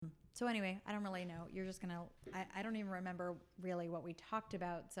So anyway, I don't really know. You're just gonna. I don't even remember really what we talked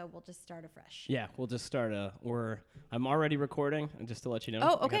about. So we'll just start afresh. Yeah, we'll just start. I'm already recording, and just to let you know,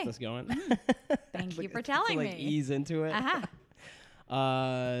 Oh, okay. I got this going. Thank you for telling to, me. Ease into it. Uh-huh.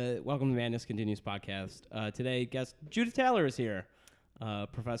 Welcome to Madness Continues podcast. Today, guest Judith Taylor is here,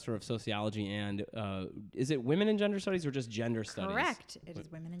 professor of sociology and is it women and gender studies or just gender studies? Correct. It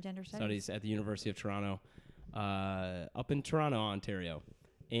is women and gender studies. At the University of Toronto, up in Toronto, Ontario.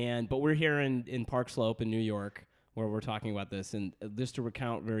 But we're here in Park Slope in New York, where we're talking about this. And just to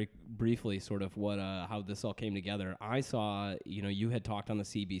recount very briefly sort of what how this all came together, I saw, you had talked on the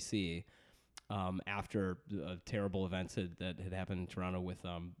CBC after terrible events that had happened in Toronto with,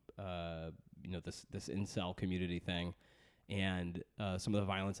 this incel community thing and some of the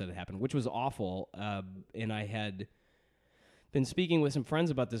violence that had happened, which was awful. And I had been speaking with some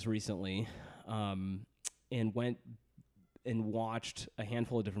friends about this recently and went and watched a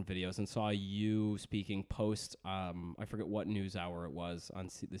handful of different videos and saw you speaking post, I forget what news hour it was on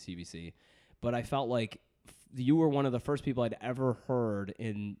the CBC, but I felt like you were one of the first people I'd ever heard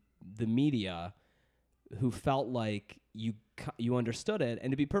in the media who felt like you understood it.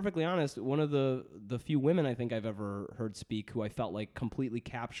 And to be perfectly honest, one of the few women I think I've ever heard speak who I felt like completely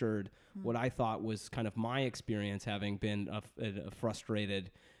captured what I thought was kind of my experience, having been a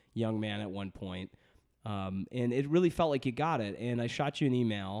frustrated young man at one point. And it really felt like you got it. And I shot you an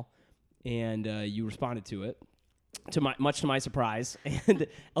email, and you responded to it, much to my surprise, and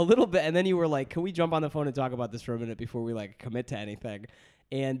a little bit. And then you were like, "Can we jump on the phone and talk about this for a minute before we commit to anything?"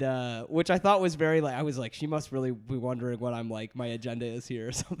 And which I thought was very I was like, she must really be wondering what my agenda is here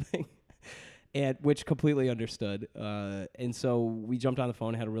or something. And which completely understood. And so we jumped on the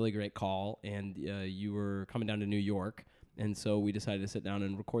phone, had a really great call, and you were coming down to New York. And so we decided to sit down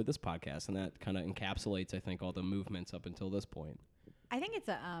and record this podcast, and that kind of encapsulates, I think, all the movements up until this point. I think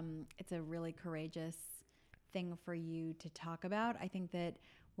it's a really courageous thing for you to talk about. I think that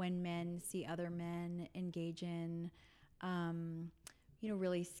when men see other men engage in,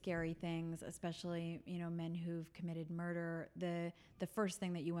 really scary things, especially, men who've committed murder, the first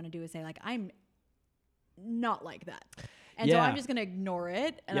thing that you want to do is say, I'm not like that. And so I'm just going to ignore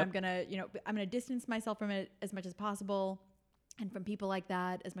it, and I'm going to distance myself from it as much as possible, and from people like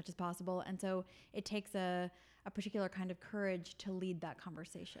that as much as possible. And so it takes a particular kind of courage to lead that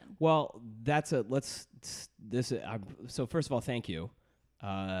conversation. Well, so first of all, thank you.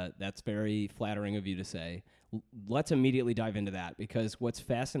 That's very flattering of you to say. Let's immediately dive into that, because what's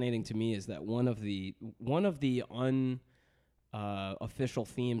fascinating to me is that one of the official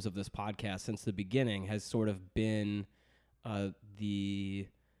themes of this podcast since the beginning has sort of been the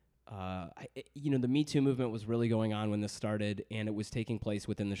Me Too movement was really going on when this started, and it was taking place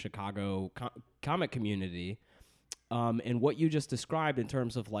within the Chicago comic community. And what you just described in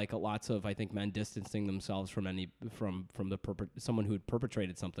terms of lots of, I think, men distancing themselves from someone who had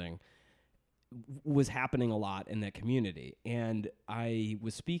perpetrated something was happening a lot in that community. And I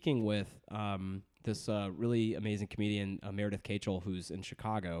was speaking with this really amazing comedian, Meredith Cachel, who's in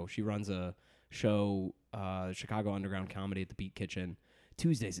Chicago. She runs a show, Chicago Underground Comedy at the Beat Kitchen,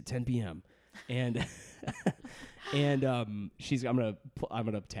 Tuesdays at 10 p.m. And she's I'm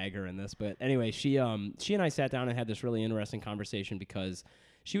gonna tag her in this, but anyway, she and I sat down and had this really interesting conversation, because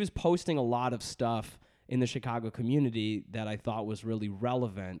she was posting a lot of stuff in the Chicago community that I thought was really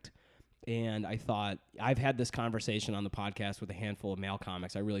relevant. And I thought, I've had this conversation on the podcast with a handful of male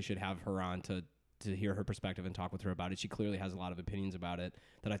comics. I really should have her on to hear her perspective and talk with her about it. She clearly has a lot of opinions about it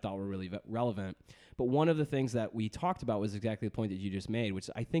that I thought were really relevant. But one of the things that we talked about was exactly the point that you just made, which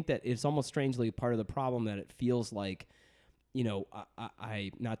I think that it's almost strangely part of the problem, that it feels like,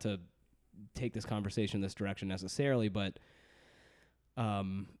 I not to take this conversation in this direction necessarily, but I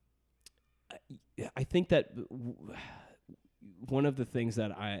think that one of the things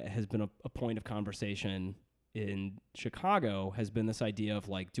that has been a point of conversation in Chicago has been this idea of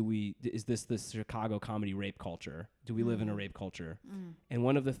is this Chicago comedy rape culture? Do we live in a rape culture? And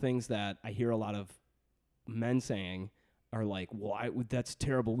one of the things that I hear a lot of men saying are that's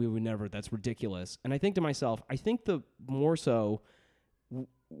terrible. We would never, that's ridiculous. And I think to myself, I think the more so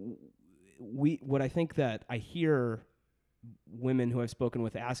what I think that I hear women who I've spoken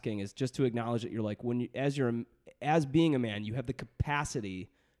with asking is just to acknowledge that you're as being a man, you have the capacity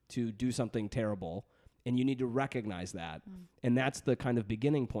to do something terrible, and you need to recognize that. And that's the kind of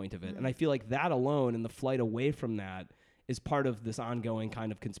beginning point of it. And I feel like that alone, and the flight away from that, is part of this ongoing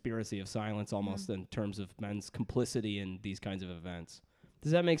kind of conspiracy of silence, almost in terms of men's complicity in these kinds of events.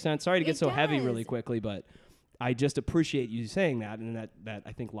 Does that make sense? Sorry to get so heavy really quickly, but I just appreciate you saying that, and that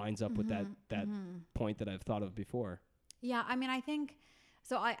I think lines up with that point that I've thought of before. Yeah, I mean, I think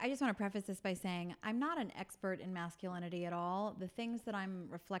So I just want to preface this by saying I'm not an expert in masculinity at all. The things that I'm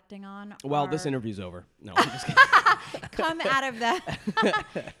reflecting on this interview's over. No, I'm just kidding. come out of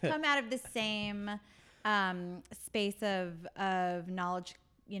the same space of knowledge,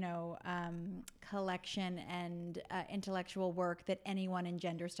 collection and intellectual work that anyone in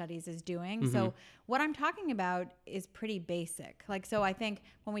gender studies is doing. Mm-hmm. So what I'm talking about is pretty basic. So I think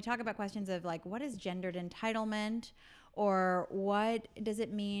when we talk about questions of what is gendered entitlement, or what does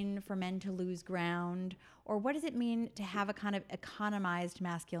it mean for men to lose ground, or what does it mean to have a kind of economized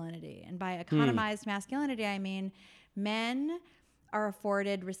masculinity? And by economized masculinity, I mean men are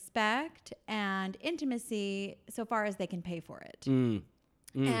afforded respect and intimacy so far as they can pay for it.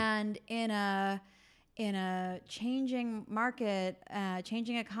 And in a changing market,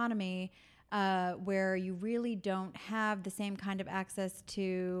 changing economy, where you really don't have the same kind of access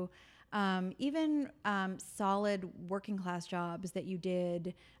to even solid working class jobs that you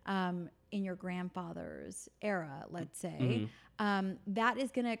did in your grandfather's era, let's say, that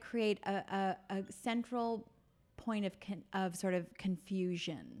is going to create a central point of sort of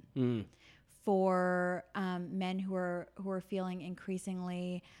confusion for men who are feeling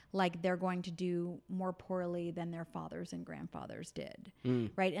increasingly like they're going to do more poorly than their fathers and grandfathers did,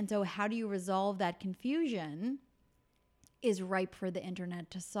 right? And so how do you resolve that confusion is ripe for the internet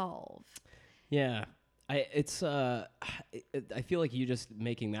to solve. Yeah. I feel like you just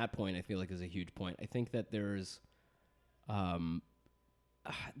making that point, I feel like is a huge point. I think that it's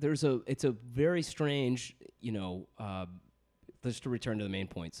a very strange, just to return to the main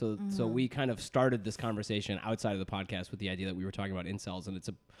point. So we kind of started this conversation outside of the podcast with the idea that we were talking about incels, and it's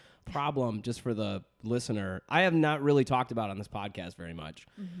a problem just for the listener. I have not really talked about on this podcast very much,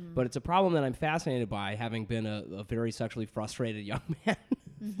 but it's a problem that I'm fascinated by, having been a very sexually frustrated young man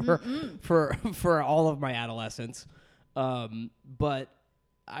for all of my adolescence. But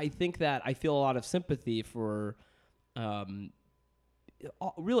I think that I feel a lot of sympathy for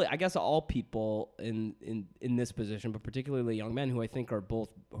really, I guess, all people in this position, but particularly young men who I think are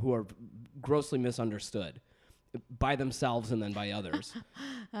grossly misunderstood by themselves and then by others.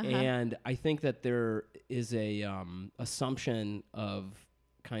 And I think that there is a assumption of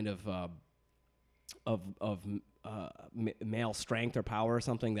kind of male strength or power, or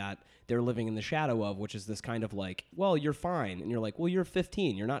something that they're living in the shadow of, which is this kind of well, you're fine. And you're like, well, you're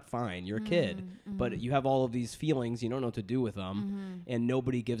 15. You're not fine. You're a kid. But you have all of these feelings. You don't know what to do with them. And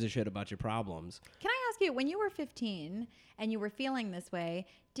nobody gives a shit about your problems. Can I ask you, when you were 15 and you were feeling this way,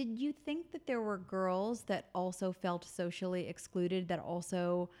 did you think that there were girls that also felt socially excluded, that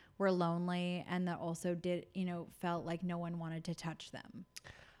also were lonely, and that also felt like no one wanted to touch them?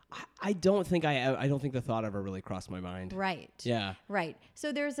 I don't think the thought ever really crossed my mind. Right. Yeah. Right.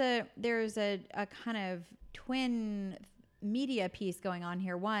 So there's a kind of twin media piece going on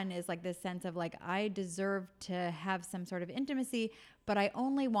here. One is this sense of I deserve to have some sort of intimacy, but I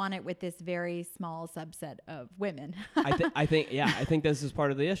only want it with this very small subset of women. I think this is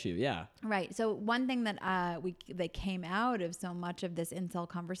part of the issue. Yeah. Right. So one thing that that came out of so much of this incel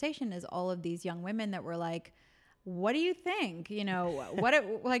conversation is all of these young women that were like, what do you think?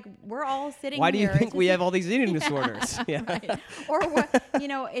 We're all sitting here. Why do you think we have all these eating disorders? Yeah. Right. Or what,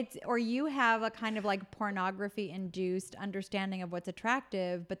 or you have a kind of pornography induced understanding of what's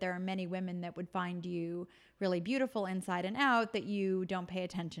attractive, but there are many women that would find you really beautiful inside and out that you don't pay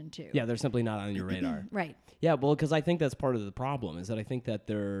attention to. Yeah, they're simply not on your radar. Right. Yeah, well, because I think that's part of the problem, is that I think that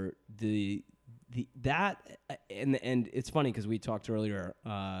and it's funny because we talked earlier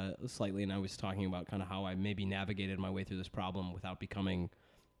slightly, and I was talking about kind of how I maybe navigated my way through this problem without becoming,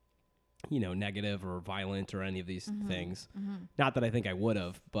 negative or violent or any of these things. Not that I think I would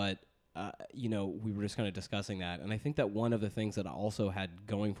have, but we were just kind of discussing that, and I think that one of the things that I also had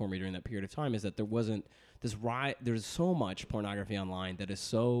going for me during that period of time is that there wasn't this there's so much pornography online that is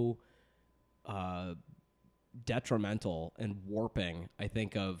so detrimental and warping, I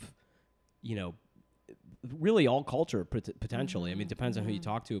think, of really all culture potentially. I mean, it depends on who you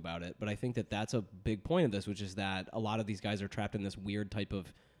talk to about it, but I think that that's a big point of this, which is that a lot of these guys are trapped in this weird type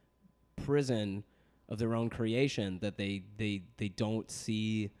of prison of their own creation, that they don't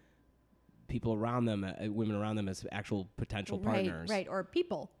see people around them, women around them, as actual potential partners. Right, or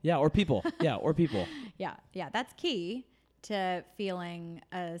people. Yeah, or people. Yeah, or people. Yeah, that's key to feeling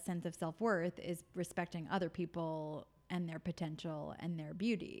a sense of self-worth, is respecting other people and their potential and their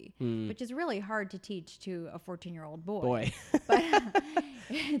beauty, which is really hard to teach to a 14-year-old boy. But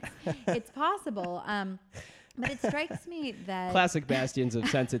it's possible. But it strikes me that classic bastions of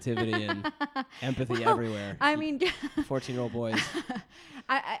sensitivity and empathy everywhere. I mean, 14-year-old boys.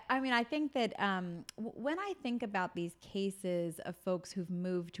 I mean, I think that when I think about these cases of folks who've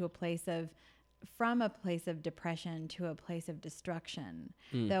moved to from a place of depression to a place of destruction,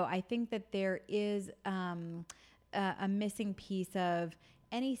 though I think that there is a missing piece of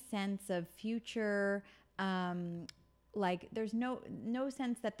any sense of future. Like there's no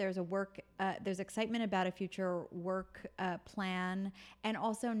sense that there's there's excitement about a future work plan, and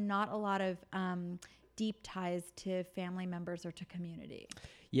also not a lot of deep ties to family members or to community.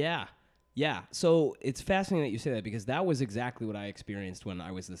 Yeah. So it's fascinating that you say that, because that was exactly what I experienced when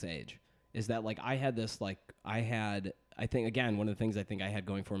I was this age. Is that like I had this I think again, one of the things I think I had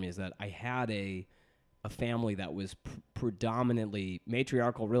going for me is that I had a family that was predominantly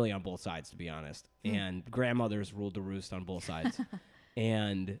matriarchal, really on both sides, to be honest. And grandmothers ruled the roost on both sides.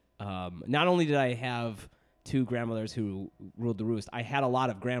 And not only did I have 2 grandmothers who ruled the roost, I had a lot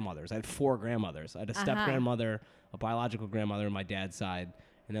of grandmothers. I had 4 grandmothers. I had a step-grandmother, a biological grandmother on my dad's side,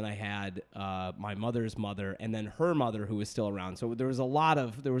 and then I had my mother's mother, and then her mother, who was still around. So there was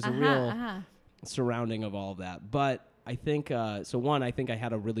a real surrounding of all of that. But I think, I think I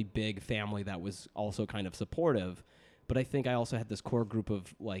had a really big family that was also kind of supportive, but I think I also had this core group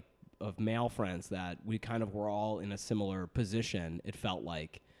of male friends that we kind of were all in a similar position, it felt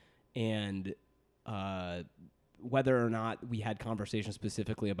like. And whether or not we had conversations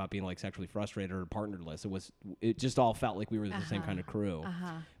specifically about being like sexually frustrated or partnerless, it just all felt like we were the same kind of crew.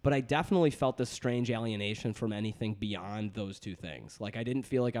 But I definitely felt this strange alienation from anything beyond those 2 things. Like I didn't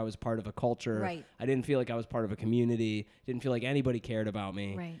feel like I was part of a culture. Right. I didn't feel like I was part of a community. Didn't feel like anybody cared about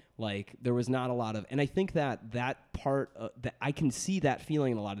me. Right. Like there was not a lot of, and I think that part that I can see that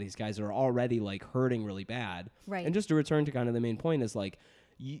feeling in a lot of these guys that are already like hurting really bad. Right. And just to return to kind of the main point is like,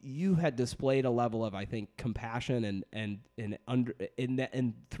 you had displayed a level of, I think, compassion and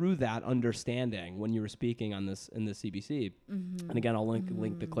through that understanding when you were speaking on this in the CBC. And again, I'll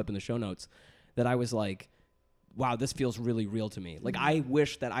link the clip in the show notes, that I was like, wow, this feels really real to me. Like I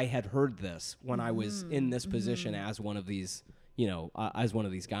wish that I had heard this when I was in this position as one of these, as one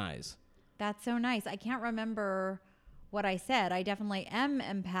of these guys. That's so nice. I can't remember what I said. I definitely am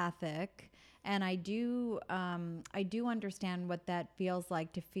empathic. And I do understand what that feels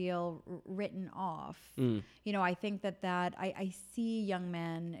like to feel written off. I think that I see young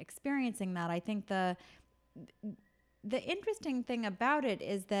men experiencing that. I think the interesting thing about it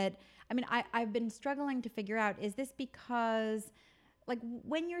is that, I mean, I've been struggling to figure out, is this because, like,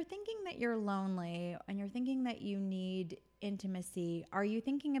 when you're thinking that you're lonely and you're thinking that you need intimacy, are you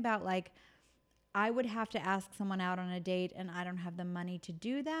thinking about like, I would have to ask someone out on a date and I don't have the money to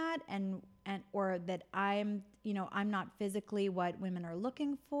do that, or that I'm not physically what women are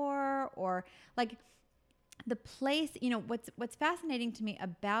looking for, or like the place, what's fascinating to me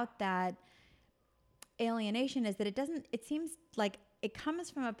about that alienation is that it seems like it comes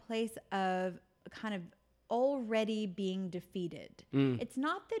from a place of kind of already being defeated. It's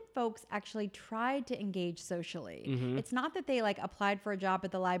not that folks actually tried to engage socially. It's not that they like applied for a job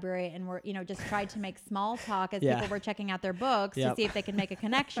at the library and were, just tried to make small talk as people were checking out their books to see if they could make a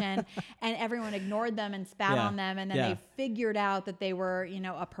connection, and everyone ignored them and spat on them, and then they figured out that they were,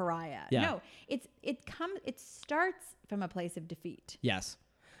 a pariah. No, it starts from a place of defeat. Yes.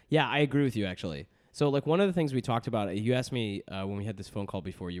 Yeah, I agree with you actually. So, like, one of the things we talked about, you asked me when we had this phone call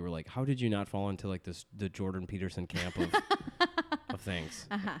before, you were like, how did you not fall into, like, the Jordan Peterson camp of things?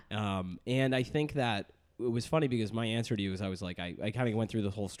 And I think that it was funny because my answer to you is I was like, I kind of went through the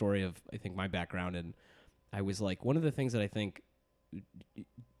whole story of, I think, my background, and I was like, one of the things that I think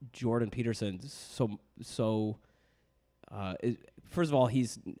Jordan Peterson first of all,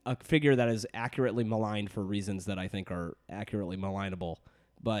 he's a figure that is accurately maligned for reasons that I think are accurately malignable.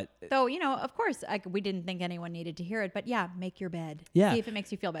 But though, of course, we didn't think anyone needed to hear it. But yeah, make your bed. Yeah. See if it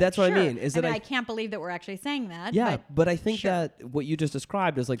makes you feel better. That's what I mean. I can't believe that we're actually saying that. Yeah, but I think that what you just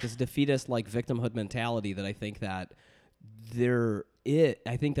described is like this defeatist, like victimhood mentality that I think that there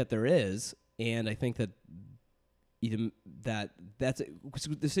is, and I think that that's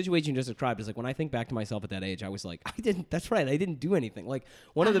the situation you just described is like when I think back to myself at that age, I was like, I didn't do anything. Like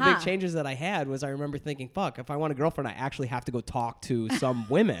one of the big changes that I had was I remember thinking, fuck, if I want a girlfriend, I actually have to go talk to some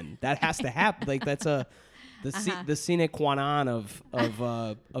women. That has to happen. Like that's the sine qua non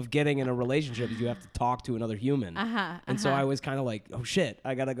of getting in a relationship is you have to talk to another human. And so I was kind of like, oh shit,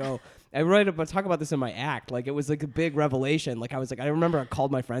 I gotta go. I talk about this in my act. Like it was like a big revelation. Like I remember I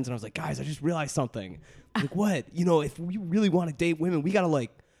called my friends and I was like, guys, I just realized something. Like what? If we really want to date women, we gotta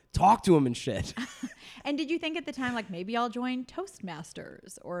like talk to them and shit. And did you think at the time, like, maybe I'll join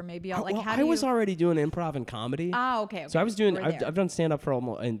Toastmasters, or maybe I'll, like, well, how do I was already doing improv and comedy. Oh, okay. So I was doing, I've done stand up for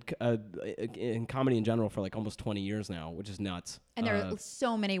almost, in comedy in general for like almost 20 years now, which is nuts. And there are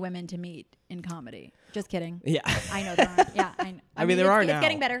so many women to meet in comedy. Just kidding. Yeah. I know there aren't. Yeah. I mean, there are now. It's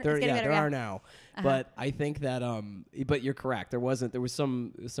getting better. There are now. But I think that, but you're correct. There was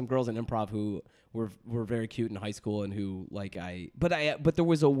some girls in improv who were very cute in high school and who but there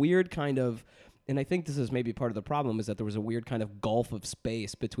was a weird kind of, and I think this is maybe part of the problem, is that there was a weird kind of gulf of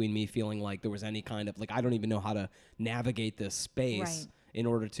space between me feeling like there was any kind of, like, I don't even know how to navigate this space in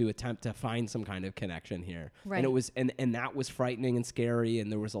order to attempt to find some kind of connection here. Right. And it was, and that was frightening and scary.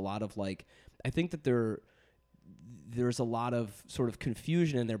 And there was a lot of, like, I think that there's a lot of sort of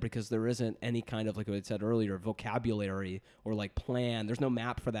confusion in there because there isn't any kind of, like I said earlier, vocabulary or like plan. There's no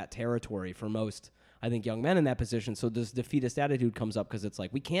map for that territory for most, I think, young men in that position. So this defeatist attitude comes up because it's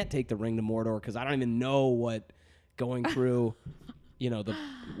like, we can't take the ring to Mordor because I don't even know what going through, the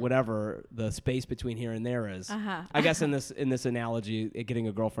whatever the space between here and there is. I guess in this analogy, getting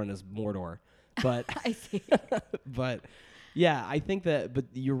a girlfriend is Mordor, but I see. But yeah, I think that, but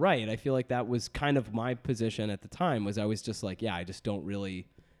you're right. I feel like that was kind of my position at the time, was I was just like, yeah, I just don't really,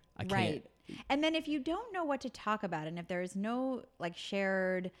 I can't. And then if you don't know what to talk about, and if there's no, like,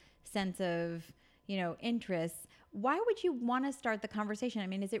 shared sense of, interests, why would you want to start the conversation? I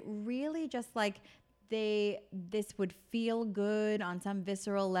mean, is it really just like this would feel good on some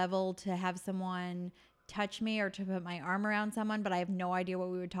visceral level to have someone touch me or to put my arm around someone, but I have no idea what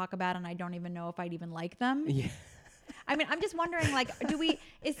we would talk about, and I don't even know if I'd even like them? Yeah. I mean, I'm just wondering, like,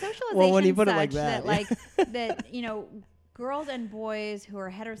 is socialization when you put such it like that, like, that, girls and boys who are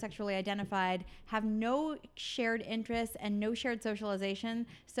heterosexually identified have no shared interests and no shared socialization.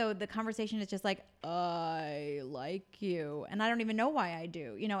 So the conversation is just like, I like you, and I don't even know why I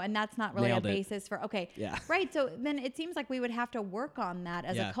do, and that's not really Nailed a it. basis for, okay. Yeah. Right. So then it seems like we would have to work on that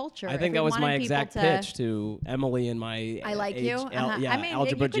as a culture. I think that was my exact pitch to Emily in my I like you.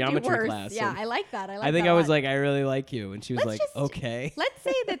 algebra geometry class. Yeah, I like that. I think I was like, I really like you. And she was okay. Let's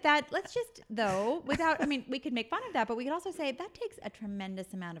say let's just, though, without, I mean, we could make fun of that, but we could also say that takes a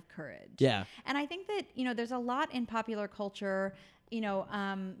tremendous amount of courage. Yeah. And I think that, there's a lot in popular culture,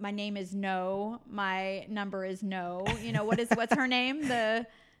 my name is No, my number is No, what's her name?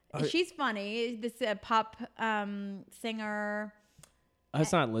 She's funny. This pop singer.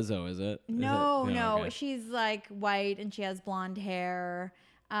 It's not Lizzo, is it? No. Okay. She's like white and she has blonde hair.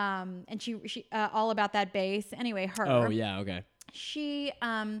 And she all about that bass. Anyway, her. Oh yeah, okay. She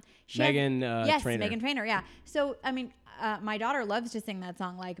Meghan yes, Trainor. Meghan Trainor, yeah. So I mean, my daughter loves to sing that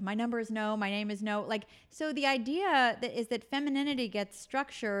song, like, my number is No, my name is No. Like, so the idea is that femininity gets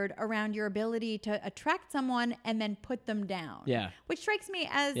structured around your ability to attract someone and then put them down. Yeah. Which strikes me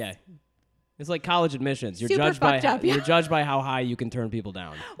as it's like college admissions. You're super you're judged by how high you can turn people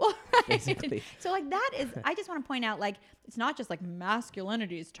down. Well, right. Basically. So like that is, I just want to point out, like, it's not just like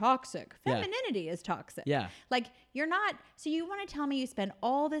masculinity is toxic. Femininity is toxic. Yeah. Like, you're not, so you want to tell me you spend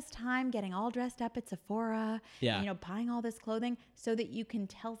all this time getting all dressed up at Sephora, and, buying all this clothing so that you can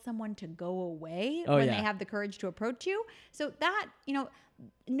tell someone to go away when they have the courage to approach you. So that,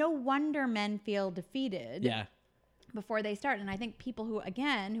 no wonder men feel defeated. Yeah. Before they start. And I think people who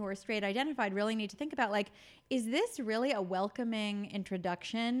are straight identified really need to think about, like, is this really a welcoming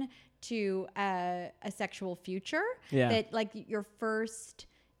introduction to a sexual future? Yeah. That, like, your first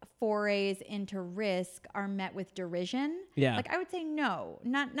forays into risk are met with derision? Yeah. Like, I would say no.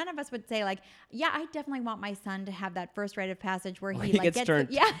 None of us would say, like, yeah, I definitely want my son to have that first rite of passage where he like, gets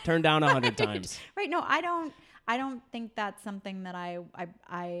turned down 100 times. Right. No, I don't think that's something that I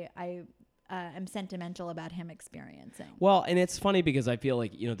am sentimental about him experiencing. Well, and it's funny because I feel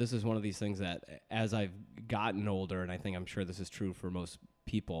like, this is one of these things that as I've gotten older, and I'm sure this is true for most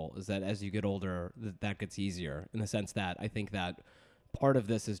people, is that as you get older, that gets easier, in the sense that I think that part of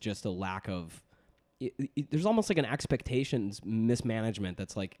this is just a lack of, there's almost like an expectations mismanagement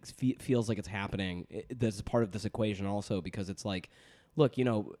that's like, feels like it's happening. That's part of this equation also, because it's like, look,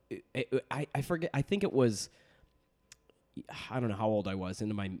 I forget, I think it was, I don't know how old I was,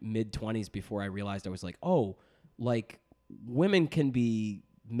 into my mid-20s, before I realized I was like, oh, like, women can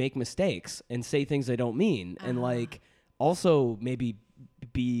make mistakes and say things they don't mean. And like, also maybe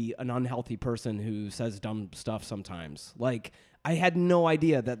be an unhealthy person who says dumb stuff sometimes. Like, I had no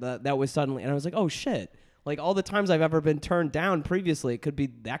idea that was suddenly, and I was like, oh shit. Like, all the times I've ever been turned down previously,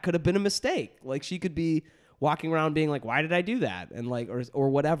 that could have been a mistake. Like, she could be walking around being like, why did I do that? And like, or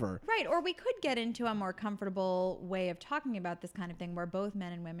whatever. Right. Or we could get into a more comfortable way of talking about this kind of thing where both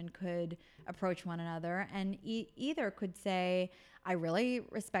men and women could approach one another and either could say, I really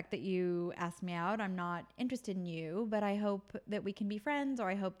respect that you asked me out. I'm not interested in you, but I hope that we can be friends, or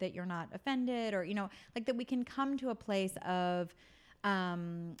I hope that you're not offended, or, like that we can come to a place of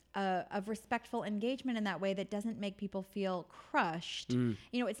respectful engagement in that way that doesn't make people feel crushed.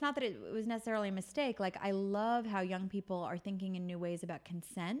 It's not that it was necessarily a mistake. Like, I love how young people are thinking in new ways about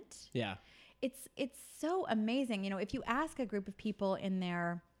consent. Yeah. It's so amazing. If you ask a group of people in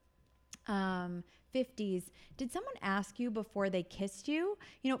their 50s, did someone ask you before they kissed you?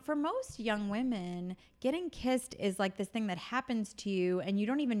 For most young women, getting kissed is like this thing that happens to you and you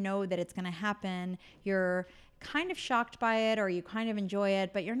don't even know that it's going to happen. You're kind of shocked by it, or you kind of enjoy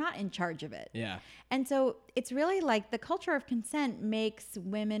it, but you're not in charge of it. Yeah. And so it's really like the culture of consent makes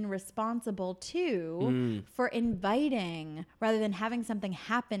women responsible too for inviting rather than having something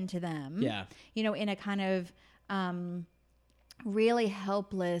happen to them. Yeah. In a kind of really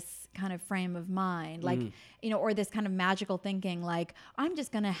helpless kind of frame of mind, like, or this kind of magical thinking, like, I'm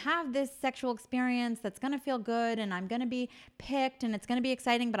just going to have this sexual experience that's going to feel good and I'm going to be picked and it's going to be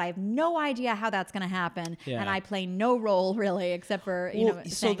exciting, but I have no idea how that's going to happen. Yeah. And I play no role really, except for,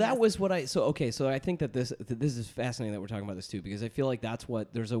 so that was what so I think that this is fascinating that we're talking about this too, because I feel like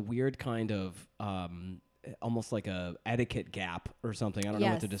there's a weird kind of, almost like a etiquette gap or something. I don't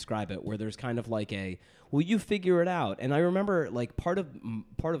know what to describe it, where there's kind of like well, you figure it out. And I remember like part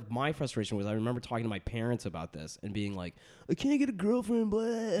of my frustration was I remember talking to my parents about this and being like, I can't get a girlfriend,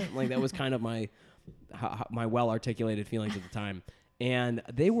 blah. Like that was kind of my well-articulated feelings at the time. And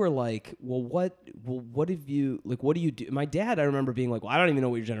they were like, what have you, like, what do you do? My dad, I remember being like, well, I don't even know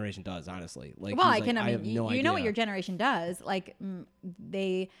what your generation does, honestly. Like, well, I have no idea. You know what your generation does. Like,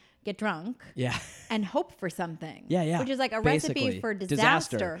 they get drunk and hope for something. Yeah. Which is like a basically recipe for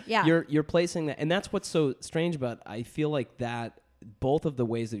disaster. Yeah. You're placing that. And that's what's so strange about, I feel like that both of the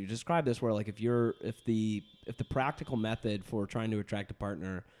ways that you describe this, where like if the practical method for trying to attract a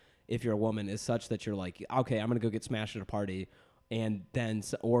partner, if you're a woman, is such that you're like, okay, I'm going to go get smashed at a party, and then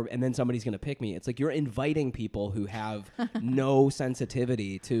somebody's going to pick me. It's like you're inviting people who have no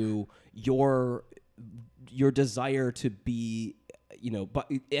sensitivity to your desire to be,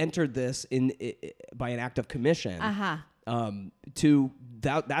 but entered this by an act of commission.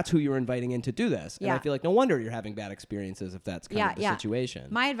 That's who you're inviting in to do this. And I feel like no wonder you're having bad experiences if that's kind of the situation.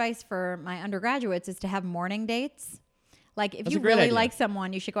 My advice for my undergraduates is to have morning dates. Like, if you really like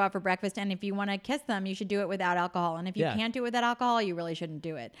someone, you should go out for breakfast. And if you want to kiss them, you should do it without alcohol. And if you can't do it without alcohol, you really shouldn't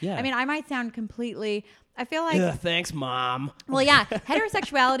do it. Yeah. I mean, I might sound completely, I feel like... thanks, Mom. Well, yeah.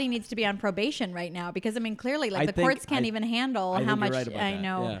 Heterosexuality needs to be on probation right now because, I mean, clearly, like, the courts can't even handle how much... Right about I that.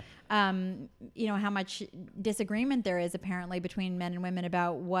 know. Yeah. How much disagreement there is apparently between men and women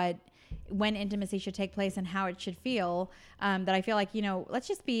about when intimacy should take place and how it should feel. That I feel like, let's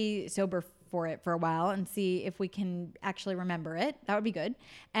just be sober for it for a while and see if we can actually remember it. That would be good.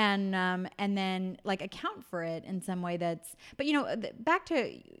 And then like account for it in some way that's, but back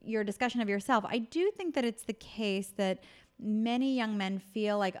to your discussion of yourself, I do think that it's the case that many young men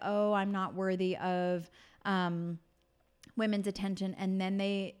feel like, oh, I'm not worthy of, women's attention, and then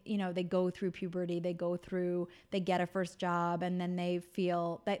they go through puberty, they get a first job, and then they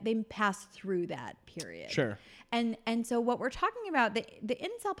feel that they pass through that period. Sure. And so what we're talking about, the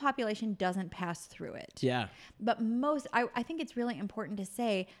incel population doesn't pass through it. Yeah. But I think it's really important to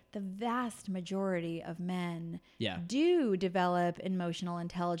say the vast majority of men do develop emotional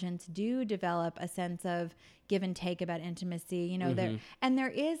intelligence, do develop a sense of give and take about intimacy. There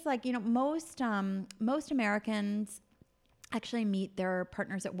is like, most Americans actually meet their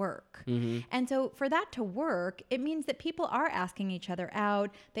partners at work. And so for that to work, it means that people are asking each other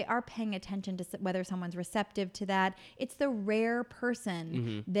out. They are paying attention to whether someone's receptive to that. It's the rare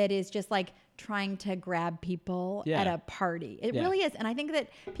person that is just like trying to grab people at a party. It really is. And I think that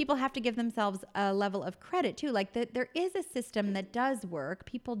people have to give themselves a level of credit too. Like there is a system that does work.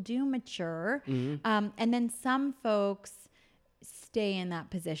 People do mature. And then some folks stay in that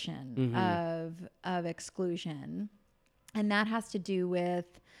position of exclusion. And that has to do with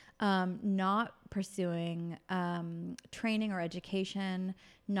not pursuing training or education,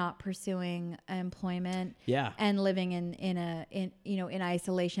 not pursuing employment, and living in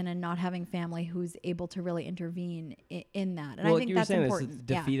isolation and not having family who's able to really intervene in that. And I think that's important. It's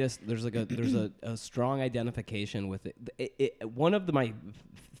defeatist. There's like there's a strong identification with it. One of my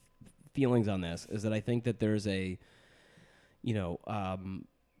feelings on this is that I think that there's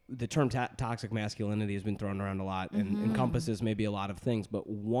the term toxic masculinity has been thrown around a lot and encompasses maybe a lot of things, but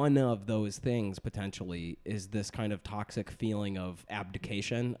one of those things potentially is this kind of toxic feeling of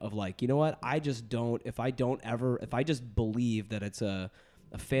abdication of like, you know what, I just don't, if I just believe that it's a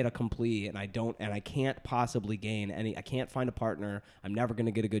fait accompli and I can't possibly gain I can't find a partner. I'm never going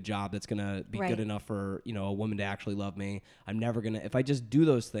to get a good job that's going to be good enough for, you know, a woman to actually love me. I'm never going to, if I just do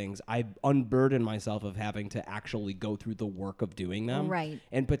those things, I unburden myself of having to actually go through the work of doing them. Right.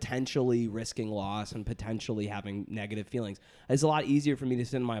 And potentially risking loss and potentially having negative feelings. It's a lot easier for me to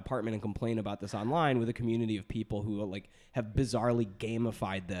sit in my apartment and complain about this online with a community of people who like have bizarrely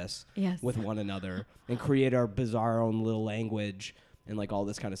gamified this with one another and create our bizarre own little language and like all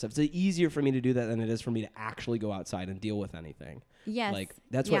this kind of stuff. It's easier for me to do that than it is for me to actually go outside and deal with anything. Yes. Like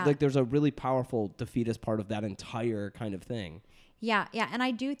that's what, like there's a really powerful defeatist part of that entire kind of thing. Yeah. And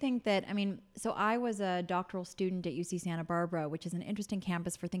I do think that, I mean, so I was a doctoral student at UC Santa Barbara, which is an interesting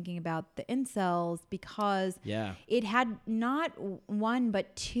campus for thinking about the incels because it had not one,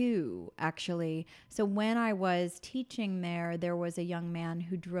 but two, actually. So when I was teaching there was a young man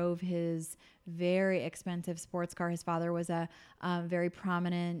who drove his very expensive sports car. His father was a very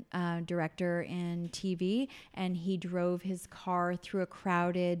prominent director in TV, and he drove his car through a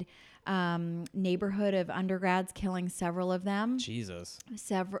crowded neighborhood of undergrads, killing several of them. Jesus.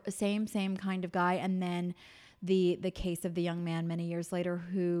 Same kind of guy. And then the case of the young man many years later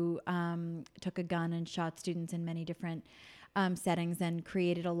who took a gun and shot students in many different settings and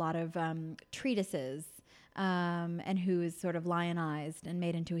created a lot of treatises. And who is sort of lionized and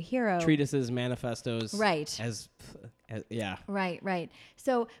made into a hero. Treatises, manifestos. Right. Right.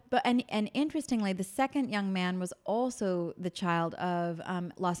 So, but, and interestingly, the second young man was also the child of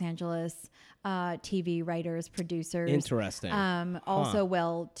Los Angeles TV writers, producers. Interesting. Also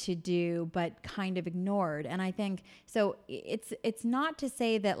well-to-do, but kind of ignored. And I think, so it's not to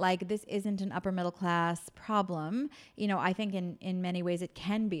say that like this isn't an upper middle class problem. You know, I think in many ways it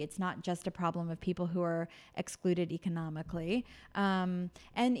can be. It's not just a problem of people who are excluded economically. And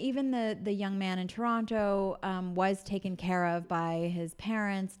even the young man in Toronto was taken care of by his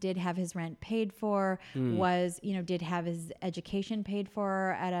parents, did have his rent paid for, did have his education paid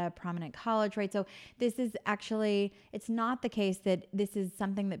for at a prominent college, right? So this is actually, it's not the case that this is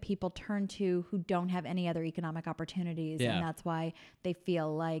something that people turn to who don't have any other economic opportunities. Yeah. And that's why they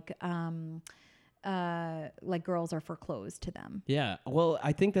feel like girls are foreclosed to them. Yeah. Well,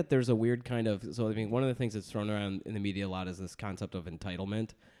 I think that there's a weird kind of, so I mean, one of the things that's thrown around in the media a lot is this concept of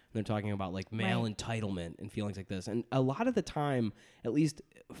entitlement. They're talking about like male entitlement and feelings like this. And a lot of the time, at least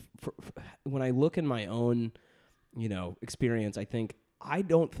when I look in my own, you know, experience, I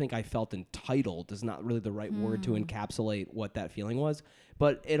don't think I felt entitled is not really the right word to encapsulate what that feeling was.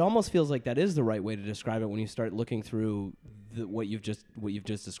 But it almost feels like that is the right way to describe it when you start looking through what you've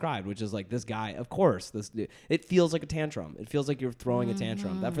just described, which is like this guy, of course, it feels like a tantrum. It feels like you're throwing a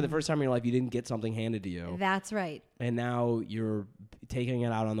tantrum. That for the first time in your life, you didn't get something handed to you. That's right. And now you're taking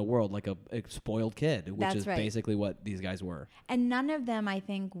it out on the world like a spoiled kid, which That's is basically what these guys were. And none of them, I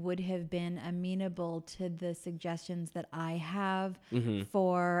think, would have been amenable to the suggestions that I have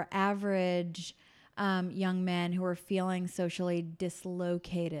for average young men who are feeling socially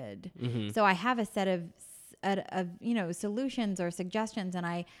dislocated. So I have a set of solutions or suggestions, and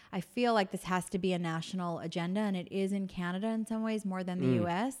I feel like this has to be a national agenda, and it is in Canada in some ways more than the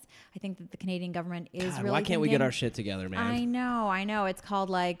U.S. I think that the Canadian government is really why can't we get our shit together, man? I know. It's called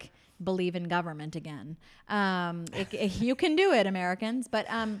like believe in government again. You can do it, Americans, but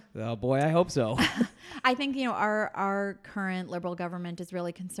oh boy, I hope so. I think our current liberal government is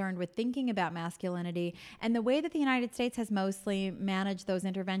really concerned with thinking about masculinity, and the way that the United States has mostly managed those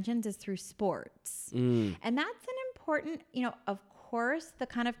interventions is through sports, and that's an important, of course, the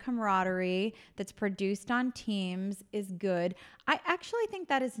kind of camaraderie that's produced on teams is good. I actually think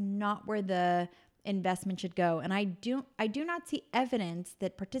that is not where the investment should go. And I do not see evidence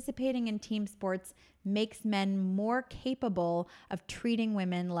that participating in team sports makes men more capable of treating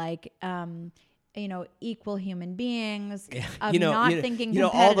women like, equal human beings, of not thinking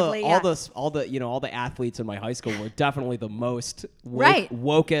competitively. All the athletes in my high school were definitely the most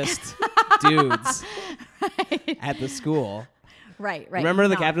wokest dudes at the school. Right. Remember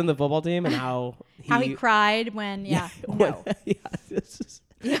the captain of the football team and how he cried when,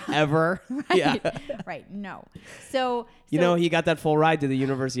 ever. Right. No. So he got that full ride to the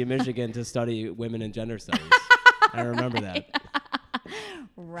University of Michigan to study women and gender studies. I remember that.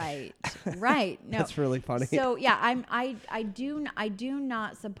 Right. No. That's really funny. So I do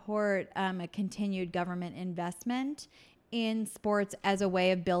not support a continued government investment in sports as a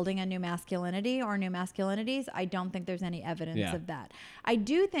way of building a new masculinity or new masculinities. I don't think there's any evidence of that. I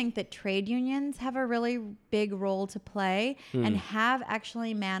do think that trade unions have a really big role to play and have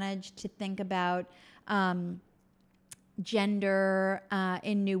actually managed to think about gender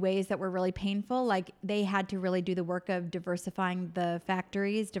in new ways that were really painful. Like they had to really do the work of diversifying the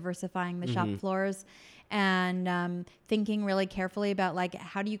factories, diversifying the shop floors, and thinking really carefully about like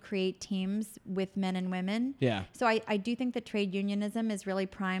how do you create teams with men and women. Yeah. So I do think that trade unionism is really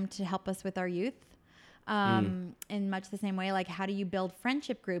primed to help us with our youth. In much the same way, like how do you build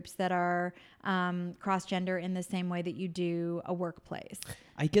friendship groups that are cross-gender in the same way that you do a workplace?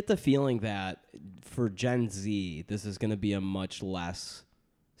 I get the feeling that for Gen Z, this is going to be a much less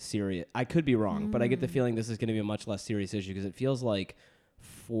serious... I could be wrong, but I get the feeling this is going to be a much less serious issue because it feels like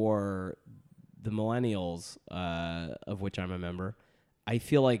for the millennials, of which I'm a member, I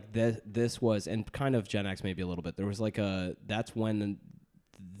feel like this was, and kind of Gen X maybe a little bit, there was like that's when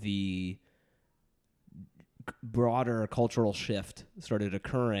the broader cultural shift started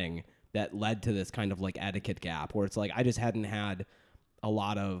occurring that led to this kind of like etiquette gap where it's like I just hadn't had a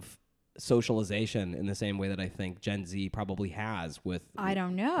lot of socialization in the same way that I think Gen Z probably has with. I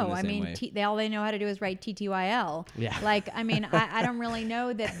don't know. I mean, all they know how to do is write TTYL. Yeah. Like, I mean, I don't really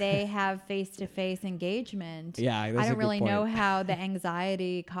know that they have face-to-face engagement. Yeah, I don't really know how the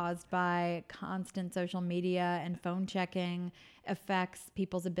anxiety caused by constant social media and phone checking affects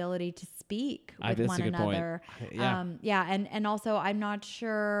people's ability to speak with one another. And also I'm not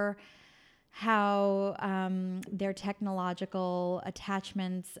sure how their technological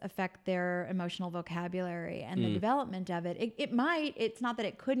attachments affect their emotional vocabulary and the development of it. It might. It's not that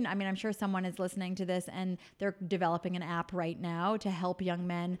it couldn't. I mean, I'm sure someone is listening to this and they're developing an app right now to help young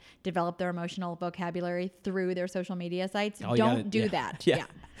men develop their emotional vocabulary through their social media sites. Don't do that. Yeah.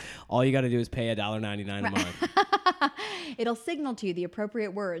 All you got to do is pay $1.99 a month. It'll signal to you the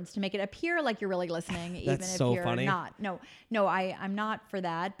appropriate words to make it appear like you're really listening, even if you're funny. Not. No, I'm not for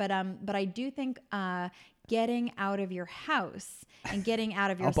that. But I do think getting out of your house and getting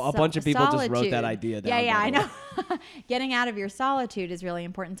out of your a bunch of people solitude. Just wrote that idea down. Yeah, I know. Getting out of your solitude is really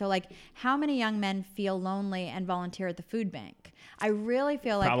important. So, like, how many young men feel lonely and volunteer at the food bank? I really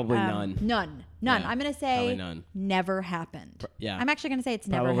feel like probably none. None. Yeah, I'm going to say none. Never happened. Yeah. I'm actually going to say it's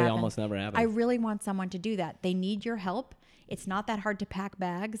never happened. Probably almost never happened. I really want someone to do that. They need your help. It's not that hard to pack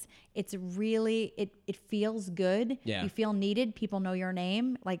bags. It's really, it feels good. Yeah. You feel needed. People know your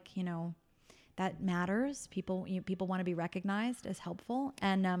name. Like, that matters. People want to be recognized as helpful.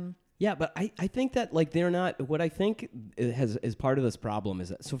 And, yeah, but I think that like they're not. What I think is part of this problem is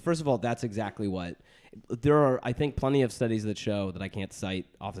that, so first of all, that's exactly what there are. I think plenty of studies that show that I can't cite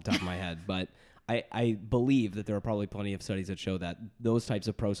off the top of my head, but I believe that there are probably plenty of studies that show that those types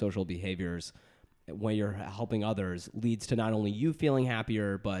of pro-social behaviors, when you're helping others, leads to not only you feeling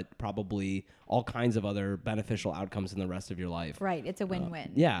happier, but probably all kinds of other beneficial outcomes in the rest of your life. Right. It's a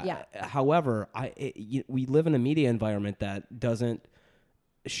win-win. Yeah. However, we live in a media environment that doesn't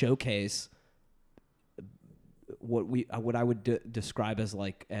showcase what I would describe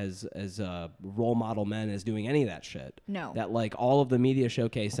as role model men as doing any of that shit. No. That like all of the media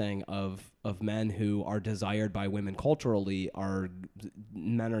showcasing of men who are desired by women culturally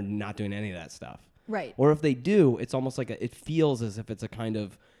men are not doing any of that stuff. Right. Or if they do, it's almost like it feels as if it's a kind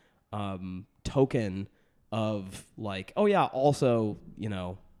of token of like, oh yeah, also,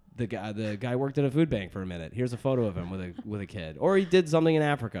 the guy worked at a food bank for a minute. Here's a photo of him with a kid, or he did something in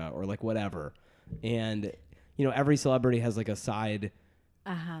Africa, or like whatever. And every celebrity has like a side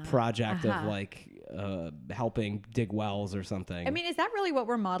project of like helping dig wells or something. I mean, is that really what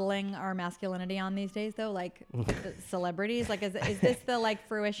we're modeling our masculinity on these days, though? Like the celebrities, like is this the like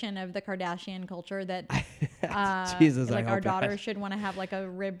fruition of the Kardashian culture that Jesus, like our daughters should want to have like a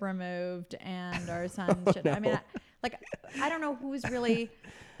rib removed and our sons should? I mean, I don't know who's really.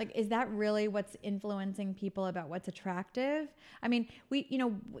 Like, is that really what's influencing people about what's attractive? I mean,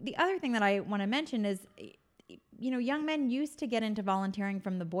 the other thing that I want to mention is, young men used to get into volunteering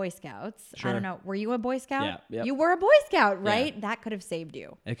from the Boy Scouts. Sure. I don't know. Were you a Boy Scout? Yeah. Yep. You were a Boy Scout, right? Yeah. That could have saved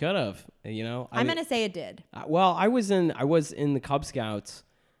you. It could have. I'm going to say it did. Well, I was in the Cub Scouts.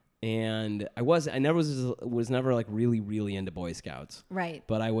 And I never was never like really into Boy Scouts. Right.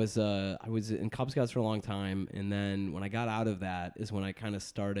 But I was in Cub Scouts for a long time, and then when I got out of that is when I kind of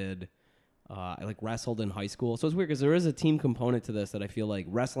started. I like wrestled in high school, so it's weird because there is a team component to this that I feel like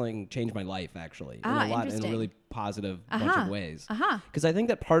wrestling changed my life actually in a really positive bunch of ways. Because I think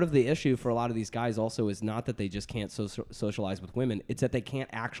that part of the issue for a lot of these guys also is not that they just can't socialize with women; it's that they can't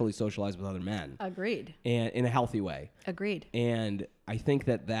actually socialize with other men. Agreed. And in a healthy way. Agreed. And I think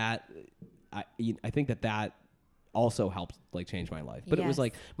that also helped like change my life. But it was Yes.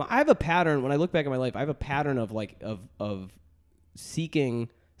 like I have a pattern when I look back at my life. I have a pattern of like of seeking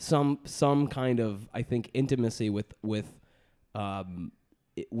some kind of, I think, intimacy with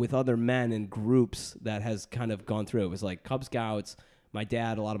other men in groups that has kind of gone through. It was like Cub Scouts. My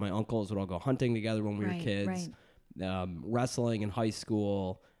dad, a lot of my uncles would all go hunting together when we were kids. Right. Wrestling in high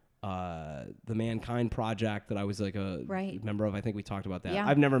school. The Mankind Project that I was like a member of. I think we talked about that. Yeah.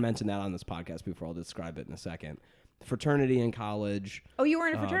 I've never mentioned that on this podcast before. I'll describe it in a second. Fraternity in college. Oh, you were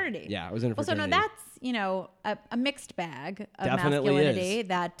in a fraternity? Yeah, I was in a fraternity. Well, so no, that's, a mixed bag of Definitely masculinity, is.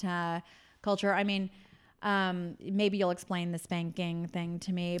 That culture. I mean, maybe you'll explain the spanking thing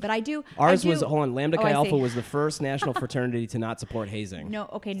to me, but I do. Ours was, hold on, Lambda Chi Alpha was the first national fraternity to not support hazing. No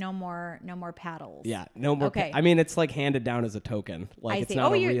more paddles. Yeah, no more. Okay. I mean, it's like handed down as a token. Like I it's see. not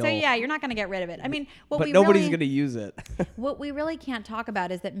so yeah, you're not going to get rid of it. I mean, but nobody's going to use it. What we really can't talk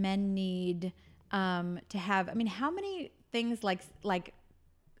about is that men need to have. I mean, how many things like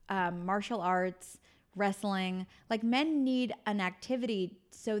martial arts, wrestling, like men need an activity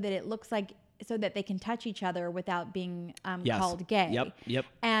so that it looks like, so that they can touch each other without being called gay. Yep.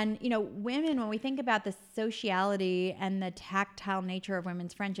 And, women, when we think about the sociality and the tactile nature of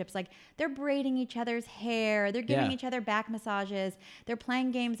women's friendships, like they're braiding each other's hair, they're giving each other back massages, they're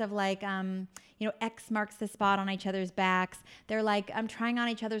playing games of like, X marks the spot on each other's backs. They're like, trying on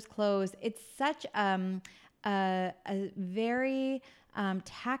each other's clothes. It's such a very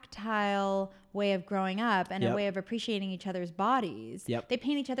tactile way of growing up and a way of appreciating each other's bodies. They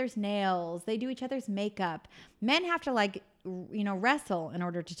paint each other's nails. They do each other's makeup. Men have to wrestle in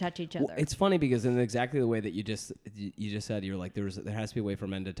order to touch each other. Well, it's funny because in exactly the way that you just said, you're like, there has to be a way for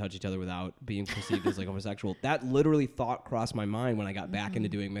men to touch each other without being perceived as like homosexual. That literally thought crossed my mind when I got back into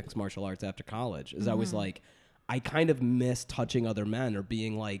doing mixed martial arts after college. I was like, I kind of miss touching other men or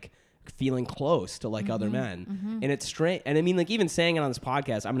being like, feeling close to like other men. And it's strange. And I mean, like even saying it on this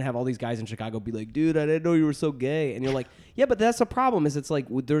podcast, I'm gonna have all these guys in Chicago be like, dude, I didn't know you were so gay. And you're like, yeah, but that's the problem is it's like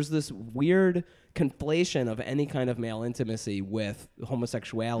there's this weird conflation of any kind of male intimacy with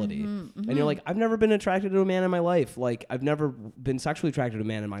homosexuality. And you're like, I've never been attracted to a man in my life. Like I've never been sexually attracted to a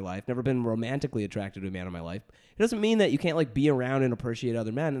man in my life, never been romantically attracted to a man in my life. It doesn't mean that you can't like be around and appreciate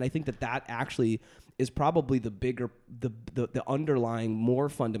other men. And I think that actually is probably the bigger, the underlying, more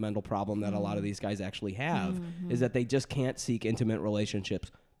fundamental problem that a lot of these guys actually have is that they just can't seek intimate relationships,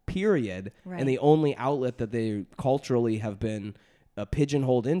 period. And the only outlet that they culturally have been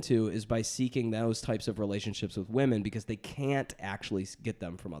pigeonholed into is by seeking those types of relationships with women because they can't actually get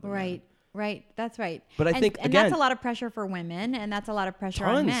them from other men. Right. That's right. But I think, and again, that's a lot of pressure for women, and that's a lot of pressure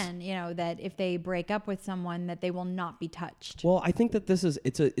on men, that if they break up with someone that they will not be touched. Well, I think that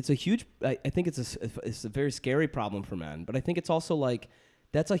it's a huge, I think it's a very scary problem for men, but I think it's also like,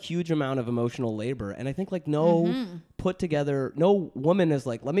 that's a huge amount of emotional labor. And I think like no woman is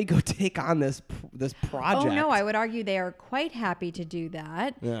like, let me go take on this project. Oh no, I would argue they are quite happy to do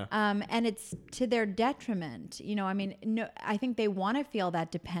that. Yeah. And it's to their detriment. I think they want to feel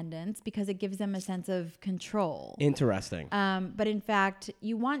that dependence because it gives them a sense of control. Interesting. But in fact,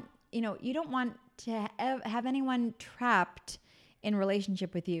 you don't want to have anyone trapped in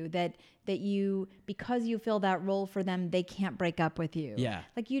relationship with you that you, because you fill that role for them, they can't break up with you. Yeah.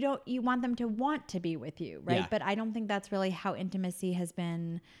 Like you want them to want to be with you, right? Yeah. But I don't think that's really how intimacy has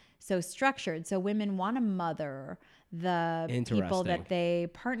been so structured. So women want to mother the people that they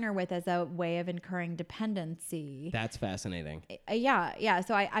partner with as a way of incurring dependency. That's fascinating. Yeah.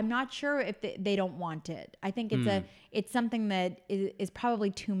 So I'm not sure if they don't want it. I think it's something that is probably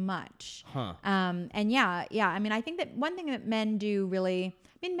too much. Huh. And yeah. I mean, I think that one thing that men do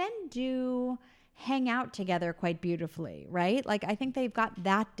men do hang out together quite beautifully, right? Like I think they've got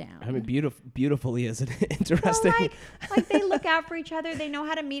that down. I mean, beautifully is interesting. Well, like they look out for each other. They know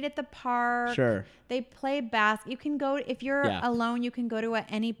how to meet at the park. Sure. They play basketball. You can go if you're alone. You can go to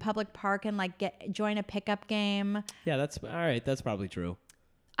any public park and join a pickup game. Yeah, that's all right. That's probably true.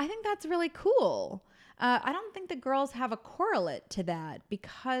 I think that's really cool. I don't think the girls have a correlate to that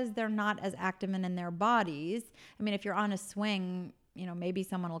because they're not as active in their bodies. I mean, if you're on a swing, maybe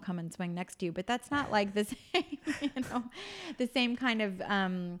someone will come and swing next to you, but that's not like the same, the same kind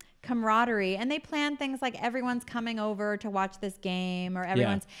of camaraderie. And they plan things like everyone's coming over to watch this game or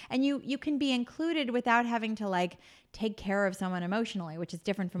and you can be included without having to take care of someone emotionally, which is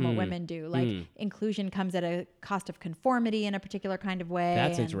different from what women do. Inclusion comes at a cost of conformity in a particular kind of way.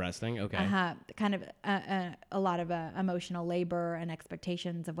 That's interesting. Okay. Kind of a lot of emotional labor and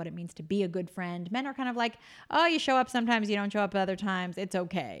expectations of what it means to be a good friend. Men are kind of like, oh, you show up sometimes, you don't show up other times. It's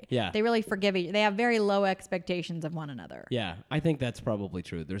okay. Yeah. They really forgive you. They have very low expectations of one another. Yeah. I think that's probably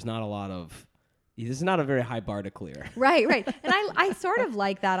true. There's not a lot of, this is not a very high bar to clear. Right. And I sort of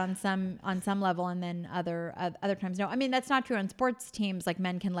like that on some level, and then other times no. I mean, that's not true on sports teams. Like,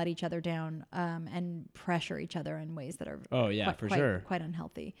 men can let each other down and pressure each other in ways that are quite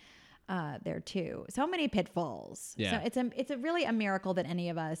unhealthy there too. So many pitfalls. Yeah. So it's a really a miracle that any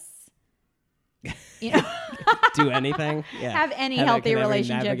of us do anything, have any healthy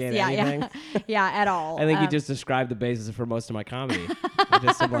relationships, yeah, at all. I think you just described the basis for most of my comedy.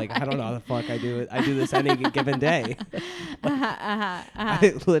 I'm like, I don't know how the fuck I do it. I do this any given day.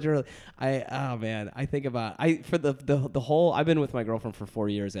 I literally, I think about for the whole. I've been with my girlfriend for 4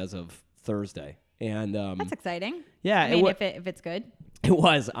 years as of Thursday, and that's exciting. Yeah, I mean, if it's good. It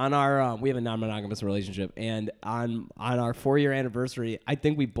was on our we have a non-monogamous relationship, and on our 4-year anniversary, I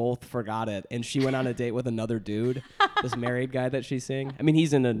think we both forgot it, and she went on a date with another dude, this married guy that she's seeing. I mean,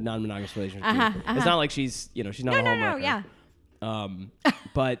 he's in a non-monogamous relationship. It's not like she's she's not a homewrecker.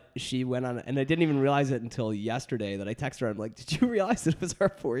 But she went on, and I didn't even realize it until yesterday that I texted her. I'm like, did you realize it was our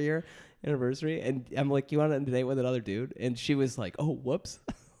 4-year anniversary? And I'm like, you went on a date with another dude? And she was like, oh, whoops.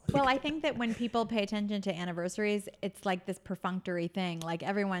 Well, I think that when people pay attention to anniversaries, it's like this perfunctory thing. Like,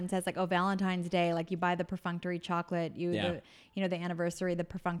 everyone says, like, oh, Valentine's Day, like, you buy the perfunctory chocolate, the anniversary, the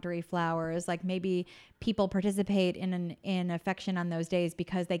perfunctory flowers. Like, maybe people participate in affection on those days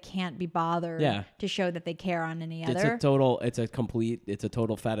because they can't be bothered to show that they care on any other. It's a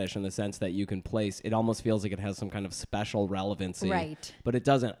total fetish in the sense that you can place. It almost feels like it has some kind of special relevancy, right? But it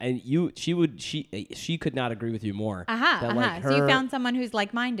doesn't. And she could not agree with you more. So you found someone who's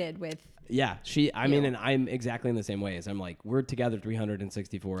like-minded with. Yeah, I mean, and I'm exactly in the same way. As I'm like, we're together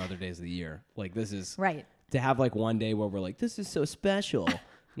 364 other days of the year. Like, this is right. To have like one day where we're like, this is so special. And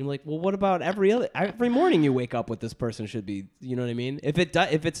you're like, well, what about every morning you wake up with this person should be, you know what I mean? If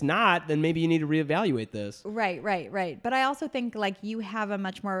it's not, then maybe you need to reevaluate this. Right. But I also think, like, you have a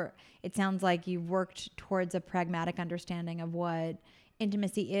much more, it sounds like you've worked towards a pragmatic understanding of what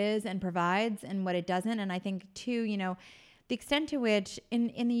intimacy is and provides and what it doesn't. And I think too, the extent to which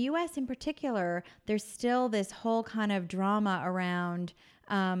in the U.S. in particular, there's still this whole kind of drama around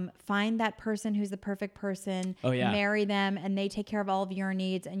find that person who's the perfect person, marry them, and they take care of all of your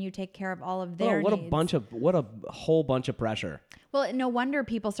needs, and you take care of all of their needs. What a whole bunch of pressure. Well, no wonder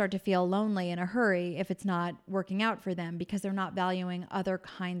people start to feel lonely in a hurry if it's not working out for them, because they're not valuing other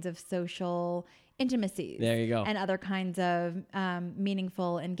kinds of social intimacies. There you go. And other kinds of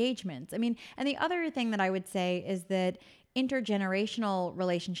meaningful engagements. I mean, and the other thing that I would say is that intergenerational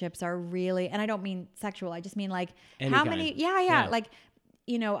relationships are really, and I don't mean sexual, I just mean like many, like,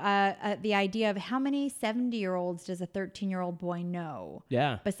 the idea of how many 70-year-olds does a 13-year-old boy know?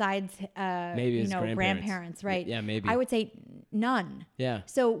 Yeah. Besides, maybe his grandparents, right? Yeah, maybe. I would say none. Yeah.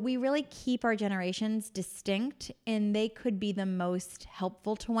 So we really keep our generations distinct, and they could be the most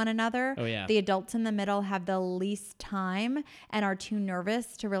helpful to one another. Oh, yeah. The adults in the middle have the least time and are too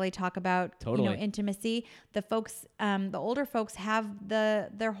nervous to really talk about, intimacy. The folks, the older folks have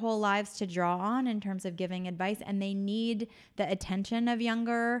their whole lives to draw on in terms of giving advice, and they need the attention of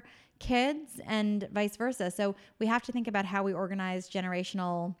younger kids and vice versa. So we have to think about how we organize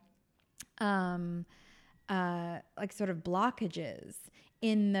generational like sort of blockages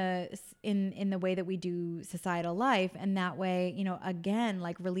in the way that we do societal life, and that way, again,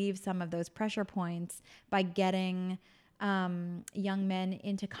 like relieve some of those pressure points by getting young men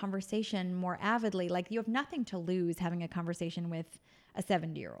into conversation more avidly. Like, you have nothing to lose having a conversation with a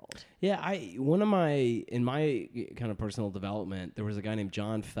 70-year-old. Yeah, in my kind of personal development, there was a guy named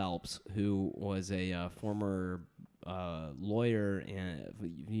John Phelps who was a former lawyer at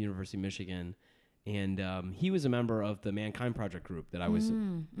the University of Michigan, and he was a member of the Mankind Project group that I was.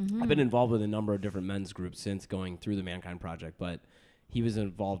 I've been involved with a number of different men's groups since going through the Mankind Project, but he was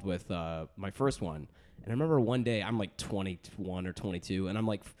involved with my first one. And I remember one day, I'm like 21 or 22, and I'm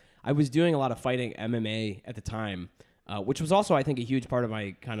like, I was doing a lot of fighting MMA at the time. Which was also, I think, a huge part of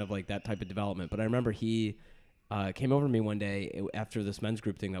my kind of like that type of development. But I remember he came over to me one day after this men's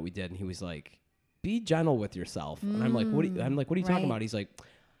group thing that we did, and he was like, "Be gentle with yourself." And I'm like, "What are you talking about?" He's like,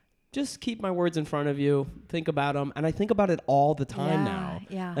 "Just keep my words in front of you. Think about them." And I think about it all the time now.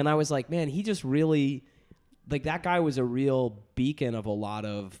 Yeah. And I was like, man, he just really, like, that guy was a real beacon of a lot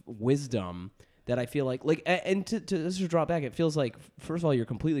of wisdom. That I feel like, and to just draw back, it feels like, first of all, you're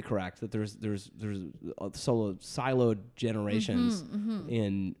completely correct that there's siloed generations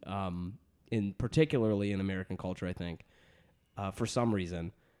in particularly in American culture, I think, for some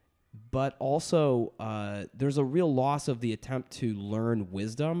reason, but also there's a real loss of the attempt to learn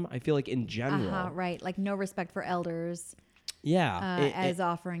wisdom. I feel like in general, right, like no respect for elders. as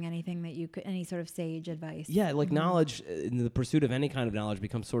offering anything that you could, any sort of sage advice. Yeah, like knowledge, in the pursuit of any kind of knowledge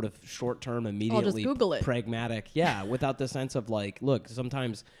becomes sort of short-term, immediately I'll just Google it. Pragmatic. Yeah, without the sense of like, look,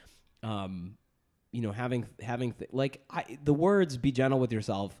 sometimes, having the words "be gentle with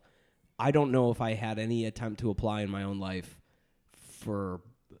yourself." I don't know if I had any attempt to apply in my own life for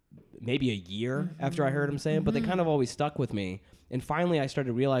maybe a year after I heard him say it, but they kind of always stuck with me. And finally, I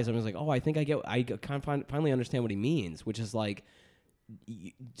started realizing, I was like, oh, I think I kind of finally understand what he means, which is like,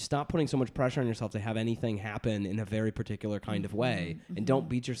 stop putting so much pressure on yourself to have anything happen in a very particular kind of way, and don't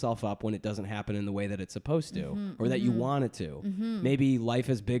beat yourself up when it doesn't happen in the way that it's supposed to, or that you want it to. Maybe life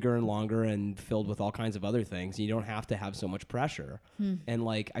is bigger and longer and filled with all kinds of other things. You don't have to have so much pressure. And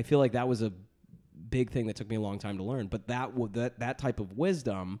like, I feel like that was a big thing that took me a long time to learn. But that type of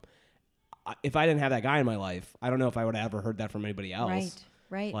wisdom, if I didn't have that guy in my life, I don't know if I would have ever heard that from anybody else.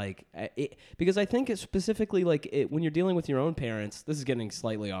 Right. Like, because I think it's specifically like when you're dealing with your own parents, this is getting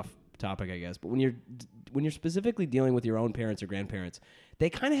slightly off topic, I guess, but when you're specifically dealing with your own parents or grandparents, they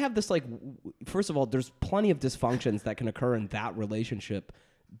kind of have this like, first of all, there's plenty of dysfunctions that can occur in that relationship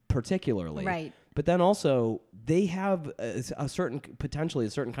particularly. Right. But then also they have potentially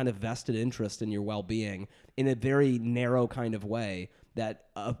a certain kind of vested interest in your well-being in a very narrow kind of way that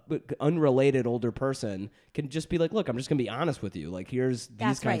a unrelated older person can just be like, look, I'm just going to be honest with you. Like, here's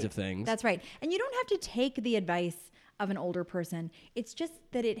these kinds of things. That's right. And you don't have to take the advice of an older person. It's just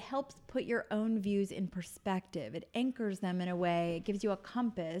that it helps put your own views in perspective. It anchors them in a way. It gives you a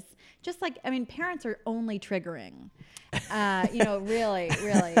compass. Just like, I mean, parents are only triggering,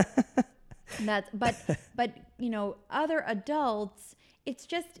 really. But other adults, it's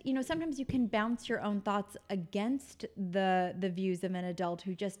just, sometimes you can bounce your own thoughts against the views of an adult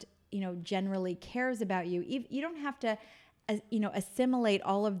who just, generally cares about you. You don't have to, assimilate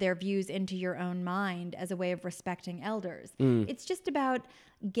all of their views into your own mind as a way of respecting elders. It's just about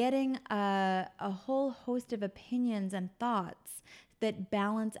getting a whole host of opinions and thoughts that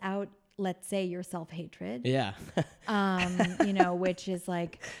balance out, let's say, your self-hatred. Yeah. Which is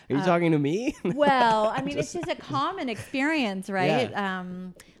like... Are you talking to me? Well, I mean, it's just a common experience, right? Yeah.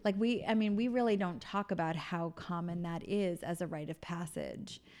 We really don't talk about how common that is as a rite of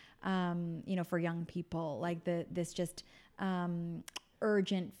passage, for young people. Like this just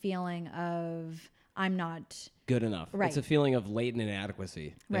urgent feeling of, I'm not... good enough. Right. It's a feeling of latent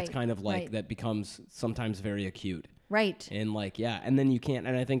inadequacy. That's right. kind of like, right. that becomes sometimes very acute. Right. And like, and then you can't,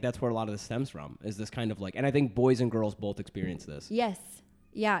 and I think that's where a lot of this stems from, is this kind of like, and I think boys and girls both experience this. Yes.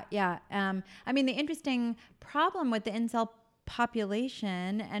 Yeah. The interesting problem with the incel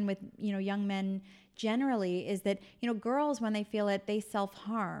population and with, young men generally is that, girls, when they feel it, they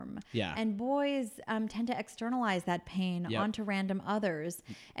self-harm. Yeah. And boys tend to externalize that pain onto random others.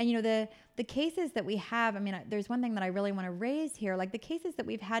 And, the cases that we have, there's one thing that I really want to raise here, like the cases that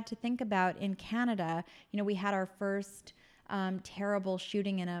we've had to think about in Canada. We had our first terrible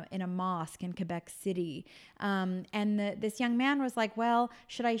shooting in a mosque in Quebec City. And this young man was like, well,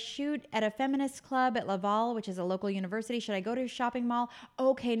 should I shoot at a feminist club at Laval, which is a local university? Should I go to a shopping mall?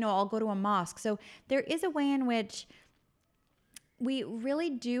 Okay, no, I'll go to a mosque. So there is a way in which we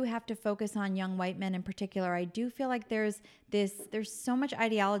really do have to focus on young white men in particular. I do feel like there's so much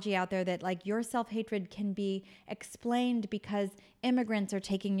ideology out there that like your self-hatred can be explained because immigrants are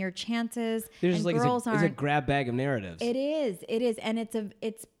taking your chances and girls aren't. It's a grab bag of narratives. It is. And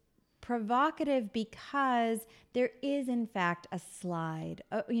it's provocative because there is in fact a slide.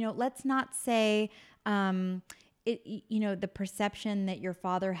 Let's not say, the perception that your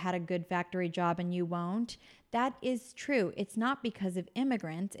father had a good factory job and you won't. That is true. It's not because of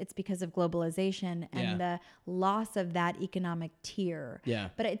immigrants. It's because of globalization and the loss of that economic tier. Yeah.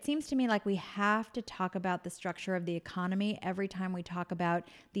 But it seems to me like we have to talk about the structure of the economy every time we talk about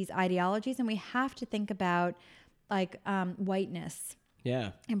these ideologies. And we have to think about like whiteness.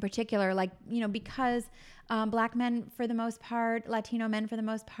 Yeah. In particular, like, because Black men, for the most part, Latino men, for the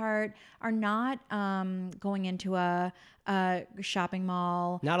most part, are not going into a shopping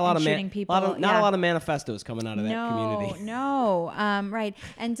mall. Not a lot of shooting people. Not a lot of manifestos coming out of that community. No. Right.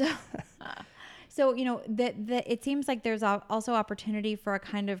 And so, it seems like there's also opportunity for a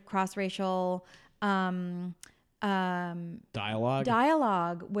kind of cross-racial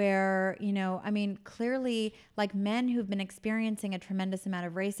dialogue where, clearly like men who've been experiencing a tremendous amount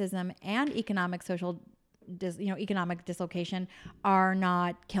of racism and economic dislocation are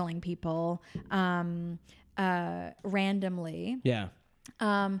not killing people randomly. Yeah.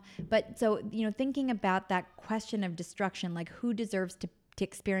 But so, thinking about that question of destruction, like who deserves to to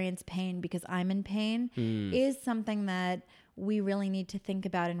experience pain because I'm in pain is something that we really need to think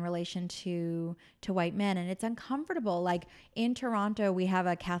about in relation to white men. And it's uncomfortable. Like in Toronto, we have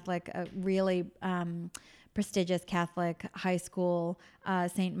a really prestigious Catholic high school,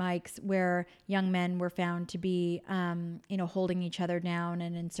 St. Mike's, where young men were found to be, holding each other down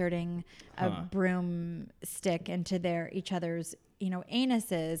and inserting a broomstick into each other's,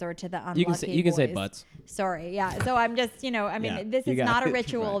 anuses, or to the unlucky You can boys. say butts. Sorry, yeah. So I'm just, this is not a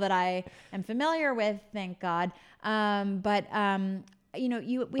ritual that I am familiar with, thank God. We have to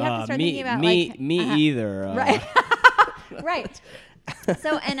start thinking about either. Right, right.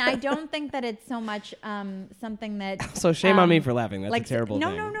 So, and I don't think that it's so much something that. So shame on me for laughing. That's a terrible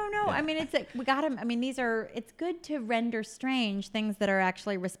thing. No. Yeah. I mean, it's good to render strange things that are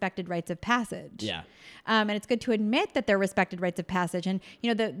actually respected rites of passage. Yeah. And it's good to admit that they're respected rites of passage. And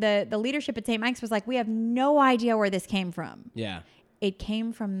the leadership at St. Mike's was like, we have no idea where this came from. Yeah. It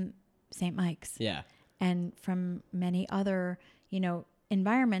came from St. Mike's. Yeah. And from many other,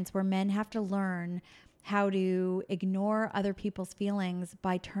 environments where men have to learn how to ignore other people's feelings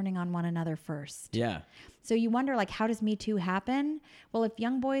by turning on one another first. Yeah. So you wonder, like, how does Me Too happen? Well, if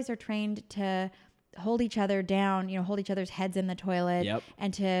young boys are trained to hold each other down, hold each other's heads in the toilet,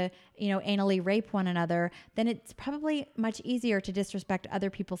 and to, anally rape one another, then it's probably much easier to disrespect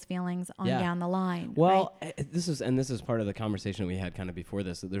other people's feelings on down the line. Well, right? This is part of the conversation we had kind of before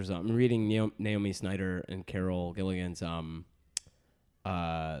this. I'm reading Naomi Snyder and Carol Gilligan's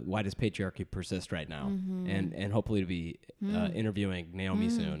Why Does Patriarchy Persist right now, and hopefully to be interviewing Naomi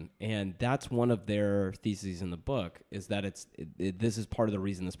soon. And that's one of their theses in the book, is that this is part of the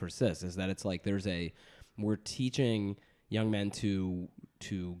reason this persists, is that it's like we're teaching young men to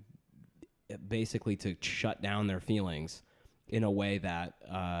basically to shut down their feelings in a way that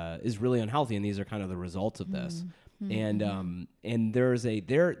is really unhealthy, and these are kind of the results of this. And there's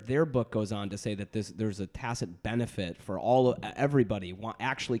their book goes on to say that there's a tacit benefit for everybody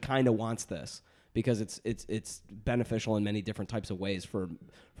actually kind of wants this, because it's beneficial in many different types of ways for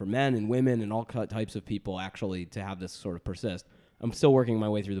men and women and all types of people actually to have this sort of persist. I'm still working my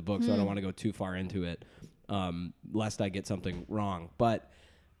way through the book, so I don't want to go too far into it, lest I get something wrong. But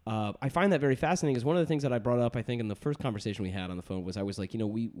I find that very fascinating, because one of the things that I brought up, I think, in the first conversation we had on the phone was, I was like,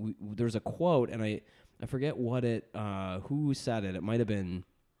 we there's a quote, and I forget who said it. It might have been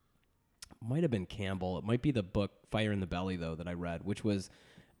Campbell. It might be the book Fire in the Belly, though, that I read, which was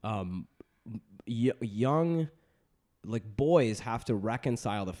young, like, boys have to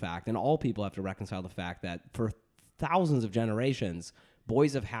reconcile the fact, and all people have to reconcile the fact, that for thousands of generations,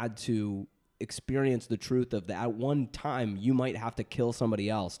 boys have had to experience the truth of that at one time you might have to kill somebody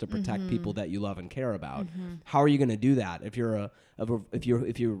else to protect people that you love and care about. How are you going to do that if you're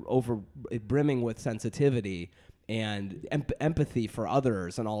over brimming with sensitivity and empathy for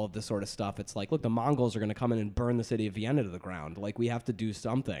others and all of this sort of stuff? It's like, look, the Mongols are going to come in and burn the city of Vienna to the ground. Like, we have to do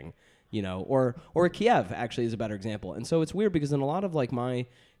something, or Kiev actually is a better example. And so it's weird, because in a lot of like my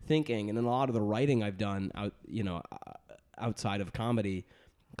thinking and in a lot of the writing I've done outside of comedy,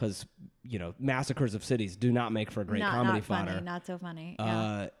 because massacres of cities do not make for great comedy fodder. Not so funny.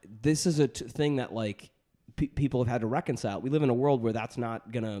 This is a thing that, like, people have had to reconcile. We live in a world where it's not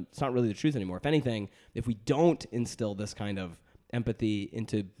really the truth anymore. If anything, if we don't instill this kind of empathy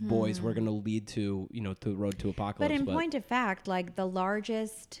into boys, we're going to lead to the road to apocalypse. But in point of fact, like, the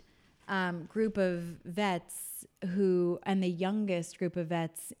largest group of vets and the youngest group of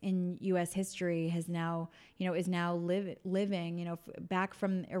vets in U.S. history is now living, back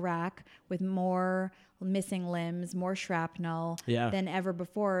from Iraq with more missing limbs, more shrapnel than ever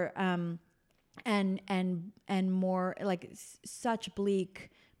before, and more, like, such bleak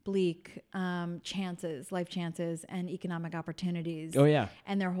life chances and economic opportunities. Oh yeah,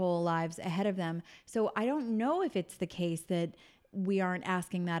 and their whole lives ahead of them. So I don't know if it's the case that we aren't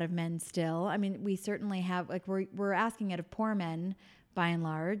asking that of men still. I mean, we certainly have, like, we're asking it of poor men by and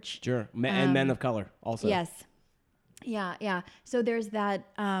large. Sure. And men of color also. Yes. Yeah. So there's that,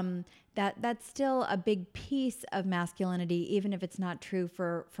 that's still a big piece of masculinity, even if it's not true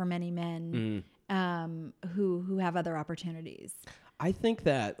for many men who have other opportunities. I think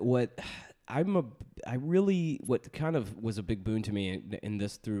that what kind of was a big boon to me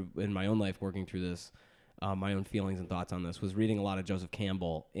in my own life, working through this, my own feelings and thoughts on this, was reading a lot of Joseph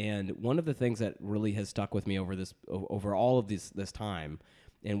Campbell. And one of the things that really has stuck with me over all of this time,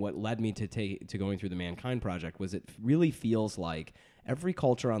 and what led me to going through the Mankind Project, was it really feels like every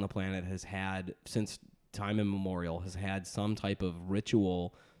culture on the planet has had, since time immemorial, has had some type of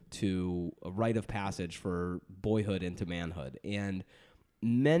ritual to a rite of passage for boyhood into manhood. And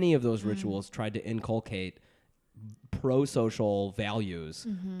many of those rituals tried to inculcate pro-social values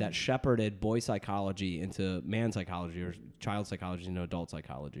that shepherded boy psychology into man psychology or child psychology into adult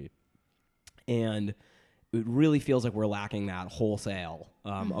psychology. And it really feels like we're lacking that wholesale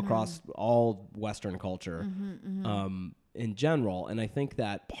across all Western culture in general. And I think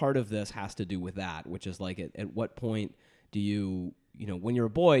that part of this has to do with that, which is like at what point do you when you're a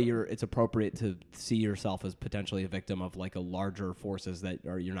boy, it's appropriate to see yourself as potentially a victim of like a larger forces that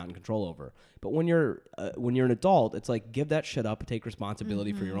you're not in control over. But when you're an adult, it's like give that shit up and take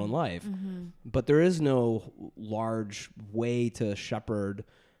responsibility for your own life. But there is no large way to shepherd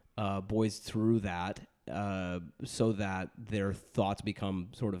boys through that so that their thoughts become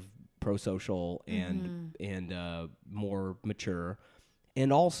sort of pro-social and more mature.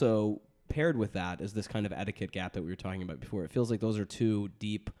 And also paired with that is this kind of etiquette gap that we were talking about before. It feels like those are two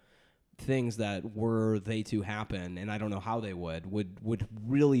deep things that were they to happen, and I don't know how they would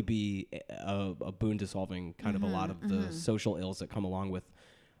really be a boon to solving kind of a lot of the social ills that come along with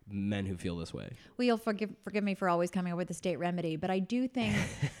men who feel this way. Well, you'll forgive me for always coming up with a state remedy, but I do think,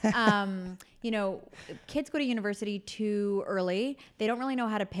 kids go to university too early. They don't really know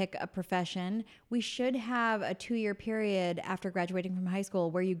how to pick a profession. We should have a 2-year period after graduating from high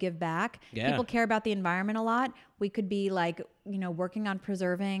school where you give back. Yeah. People care about the environment a lot. We could be like, working on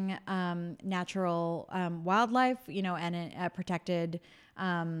preserving natural wildlife, and protected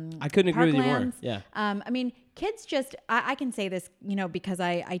I couldn't agree with you more. Yeah. Kids just, I can say this, because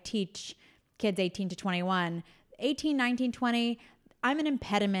I teach kids 18 to 21, 18, 19, 20, I'm an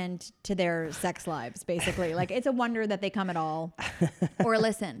impediment to their sex lives, basically. Like, it's a wonder that they come at all or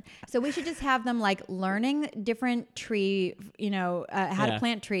listen. So we should just have them like learning different tree, how to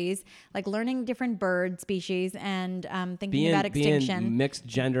plant trees, like learning different bird species and thinking about extinction. Being mixed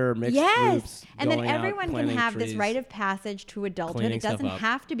gender, mixed groups. And then everyone can have this rite of passage to adulthood. It doesn't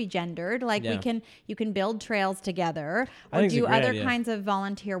have to be gendered. Like you can build trails together or do other kinds of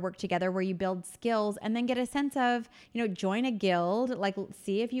volunteer work together where you build skills and then get a sense of, join a guild. Like,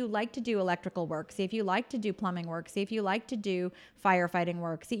 see if you like to do electrical work, see if you like to do plumbing work, see if you like to do firefighting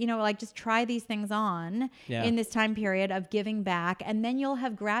work, see, just try these things on in this time period of giving back. And then you'll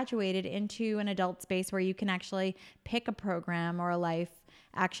have graduated into an adult space where you can actually pick a program or a life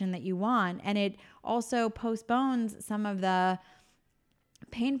action that you want. And it also postpones some of the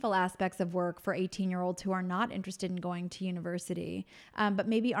painful aspects of work for 18-year-olds who are not interested in going to university, but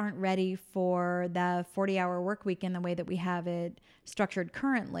maybe aren't ready for the 40-hour work week in the way that we have it structured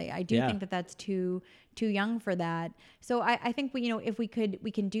currently. I do think that that's too young for that. So I think if we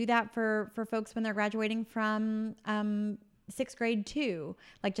can do that for folks when they're graduating from 6th grade too,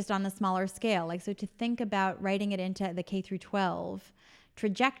 like just on the smaller scale. Like, so to think about writing it into the K through 12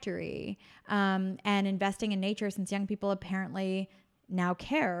 trajectory and investing in nature, since young people apparently now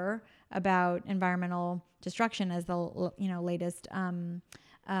care about environmental destruction, as the latest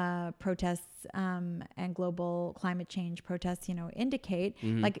protests and global climate change protests indicate.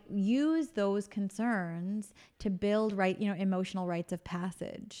 Like, use those concerns to build emotional rites of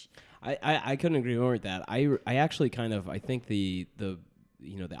passage. I couldn't agree more with that. I actually I think the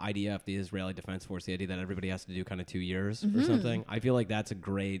IDF, the Israeli Defense Force, the idea that everybody has to do kind of 2 years or something. I feel like that's a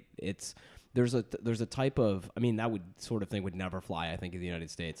great. There's a type of, that would sort of thing would never fly, I think, in the United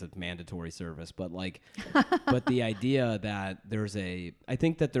States, a mandatory service. But but the idea that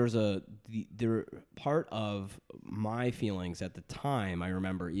part of my feelings at the time, I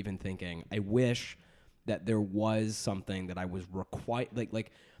remember even thinking, I wish that there was something that I was required,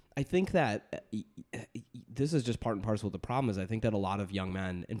 I think that this is just part and parcel of the problem is I think that a lot of young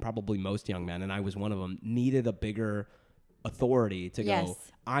men, and probably most young men, and I was one of them, needed a bigger authority to go,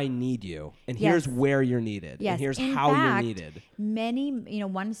 I need you, and here's where you're needed, and here's how you're needed. Many,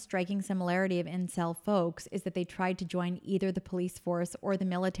 one striking similarity of incel folks is that they tried to join either the police force or the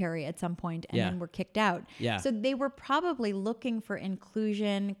military at some point and then were kicked out. So they were probably looking for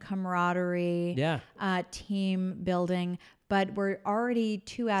inclusion, camaraderie, team building, but were already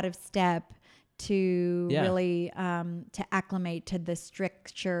too out of step to really to acclimate to the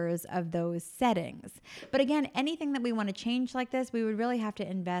strictures of those settings. But again, anything that we want to change like this, we would really have to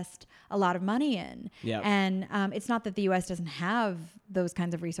invest a lot of money in. And it's not that the U.S. doesn't have those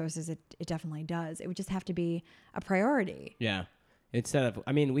kinds of resources. It definitely does. It would just have to be a priority. Instead of,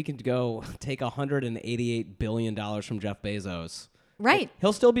 we could go take $188 billion from Jeff Bezos. Right.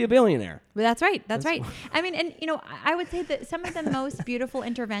 He'll still be a billionaire. That's right. That's right. And I would say that some of the most beautiful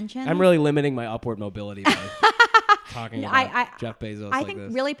interventions. I'm really limiting my upward mobility by talking about Jeff Bezos I like think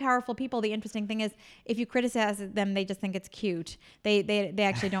this. really powerful people, the interesting thing is if you criticize them, they just think it's cute. They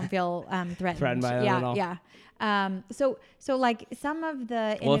actually don't feel threatened. Threatened by it at all? Yeah. So like some of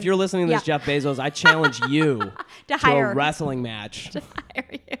the... Well, if you're listening to this, Jeff Bezos, I challenge you to hire a wrestling match. To hire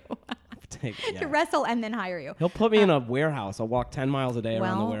you. To wrestle and then hire you. He'll put me in a warehouse. I'll walk 10 miles a day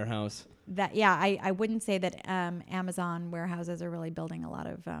around the warehouse. I wouldn't say that Amazon warehouses are really building a lot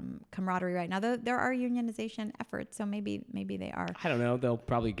of camaraderie right now. There are unionization efforts, so maybe they are. I don't know. They'll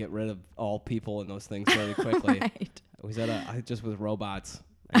probably get rid of all people in those things very quickly. Right. Was that just with robots?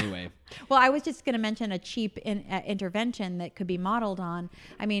 Anyway. Well, I was just going to mention a cheap intervention that could be modeled on.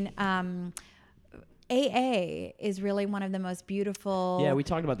 I mean, AA is really one of the most beautiful. Yeah, we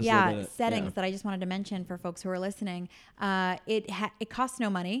talked about this a little bit. Settings that I just wanted to mention for folks who are listening. It costs no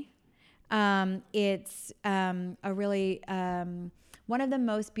money. It's a really one of the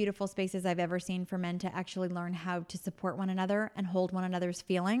most beautiful spaces I've ever seen for men to actually learn how to support one another and hold one another's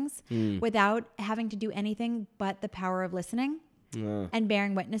feelings without having to do anything but the power of listening and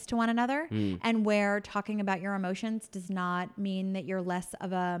bearing witness to one another, and where talking about your emotions does not mean that you're less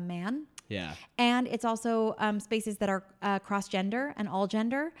of a man. Yeah. And it's also spaces that are cross-gender and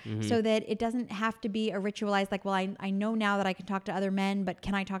all-gender, so that it doesn't have to be a ritualized, like, well, I know now that I can talk to other men, but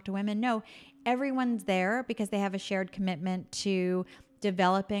can I talk to women? No, everyone's there because they have a shared commitment to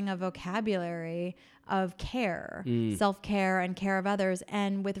developing a vocabulary of care, self-care and care of others,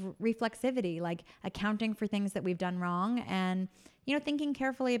 and with reflexivity, like accounting for things that we've done wrong and, thinking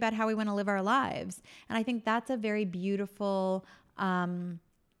carefully about how we want to live our lives. And I think that's a very beautiful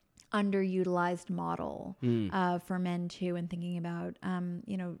underutilized model for men too, and thinking about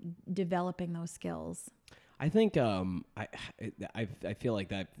developing those skills. I think I feel like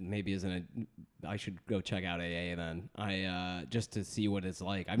that maybe isn't I should go check out AA then. Just to see what it's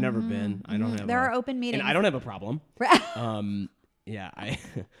like. I've never been. I don't have. There are open meetings. And I don't have a problem.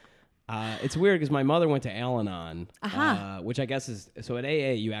 It's weird because my mother went to Al-Anon, which I guess is so at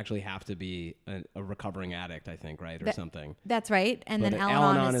AA you actually have to be a recovering addict, I think, right, or something. That's right, and but then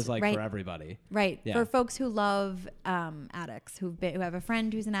Al-Anon is like for everybody, right? Yeah. For folks who love addicts, who have a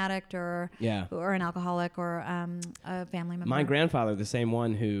friend who's an addict or an alcoholic or a family member. My grandfather, the same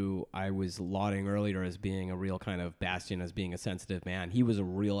one who I was lauding earlier as being a real kind of bastion, as being a sensitive man, he was a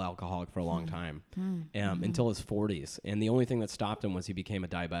real alcoholic for a long time, until his 40s, and the only thing that stopped him was he became a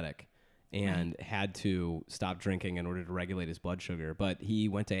diabetic. And had to stop drinking in order to regulate his blood sugar. But he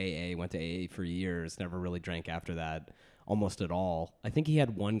went to AA for years, never really drank after that, almost at all. I think he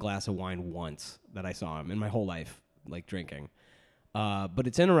had one glass of wine once that I saw him in my whole life, like drinking. But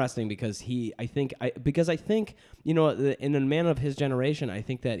it's interesting because I think, in a man of his generation, I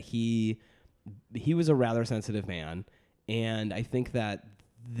think that he was a rather sensitive man. And I think that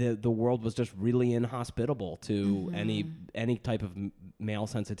the world was just really inhospitable to any type of male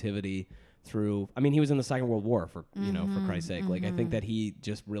sensitivity through. I mean, he was in the Second World War for Christ's sake. Like, I think that he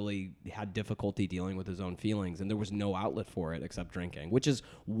just really had difficulty dealing with his own feelings, and there was no outlet for it except drinking, which is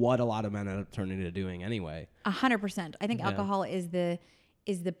what a lot of men end up turning into doing anyway. 100%. I think alcohol is the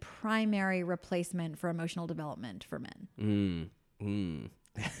primary replacement for emotional development for men.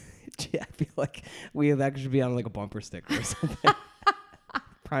 I feel like that should be on like a bumper sticker or something.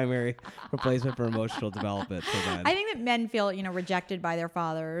 Primary replacement for emotional development for men. I think that men feel, rejected by their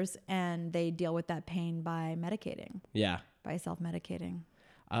fathers, and they deal with that pain by medicating. Yeah. By self-medicating.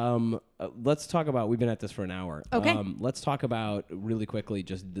 Let's talk about, we've been at this for an hour. Okay. Let's talk about really quickly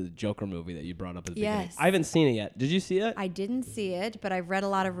just the Joker movie that you brought up at the beginning. Yes. I haven't seen it yet. Did you see it? I didn't see it, but I've read a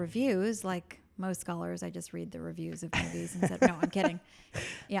lot of reviews. Like most scholars, I just read the reviews of movies and said, no, I'm kidding.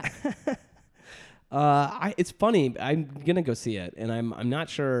 Yeah. It's funny. I'm gonna go see it, and I'm not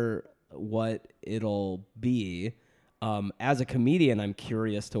sure what it'll be. As a comedian, I'm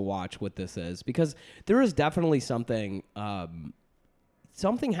curious to watch what this is, because there is definitely something.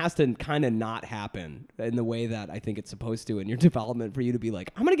 Something has to kind of not happen in the way that I think it's supposed to in your development for you to be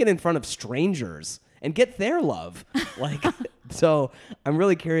like, I'm gonna get in front of strangers and get their love. Like, so I'm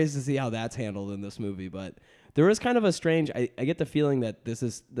really curious to see how that's handled in this movie, but. There is kind of a strange. I get the feeling that this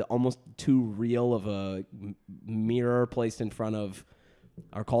is almost too real of a mirror placed in front of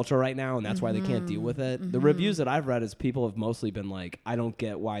our culture right now, and that's why they can't deal with it. The reviews that I've read is people have mostly been like, I don't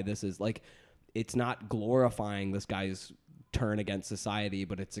get why this is like. It's not glorifying this guy's turn against society,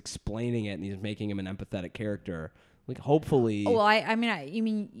 but it's explaining it, and he's making him an empathetic character. Like, hopefully. Well, you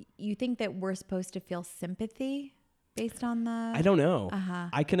mean you think that we're supposed to feel sympathy? Based on the... I don't know.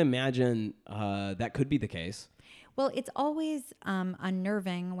 I can imagine that could be the case. Well, it's always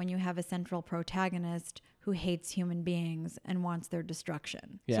unnerving when you have a central protagonist who hates human beings and wants their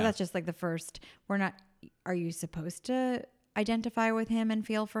destruction. Yeah. So that's just like the first... are you supposed to identify with him and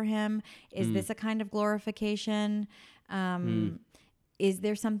feel for him? Is this a kind of glorification? Is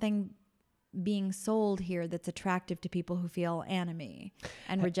there something being sold here that's attractive to people who feel enemy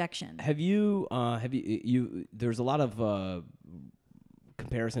and rejection? Have you there's a lot of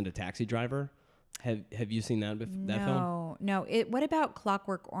comparison to Taxi Driver. Have you seen that that film? No. What about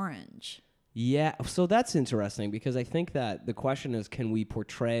Clockwork Orange? Yeah, so that's interesting because I think that the question is, can we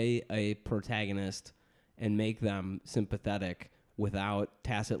portray a protagonist and make them sympathetic without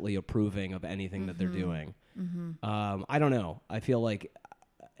tacitly approving of anything that they're doing? I don't know. I feel like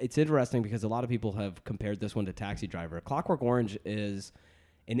it's interesting because a lot of people have compared this one to Taxi Driver. Clockwork Orange is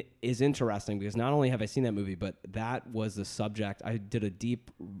interesting because not only have I seen that movie, but that was the subject. I did a deep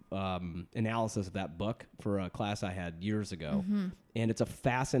analysis of that book for a class I had years ago, and it's a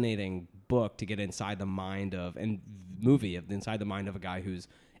fascinating book to get inside the mind of, and movie of inside the mind of a guy who's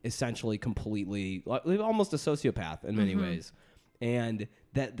essentially completely, almost a sociopath in many ways, and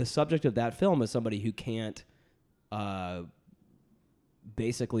that the subject of that film is somebody who can't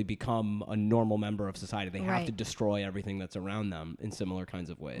basically become a normal member of society. They have to destroy everything that's around them in similar kinds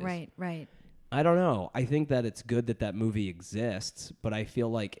of ways. Right. I don't know. I think that it's good that movie exists, but I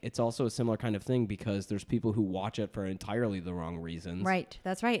feel like it's also a similar kind of thing because there's people who watch it for entirely the wrong reasons. Right.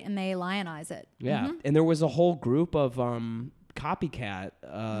 That's right. And they lionize it. Yeah. And there was a whole group of copycat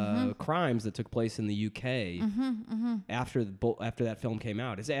crimes that took place in the UK after that film came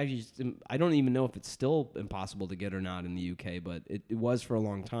out. It's actually I don't even know if it's still impossible to get or not in the UK, but it was for a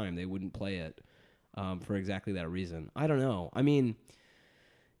long time. They wouldn't play it for exactly that reason. I don't know. I mean,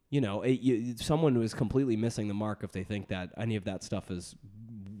 someone who is completely missing the mark if they think that any of that stuff is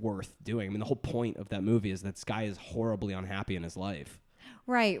worth doing. I mean, the whole point of that movie is that this guy is horribly unhappy in his life.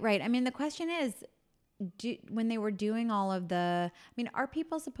 Right. I mean, the question is, when they were doing all of are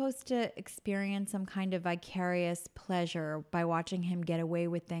people supposed to experience some kind of vicarious pleasure by watching him get away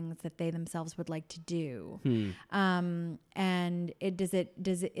with things that they themselves would like to do? And is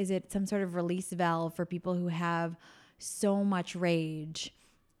it some sort of release valve for people who have so much rage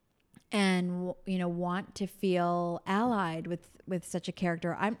and want to feel allied with such a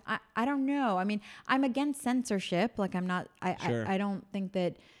character? I don't know. I mean, I'm against censorship. Like I don't think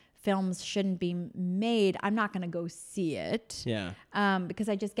that films shouldn't be made. I'm not going to go see it. Yeah. Because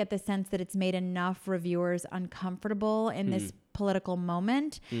I just get the sense that it's made enough reviewers uncomfortable in this political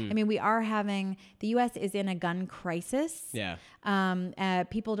moment. I mean, the U.S. is in a gun crisis. Yeah.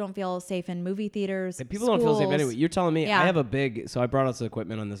 People don't feel safe in movie theaters. Hey, people don't feel safe anyway. You're telling me I have so I brought out some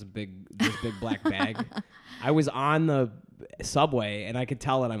equipment on this big black bag. I was on the subway and I could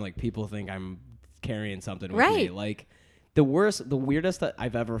tell that I'm like, people think I'm carrying something with me. Like, the weirdest that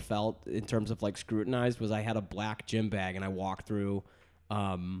I've ever felt in terms of like scrutinized was I had a black gym bag and I walked through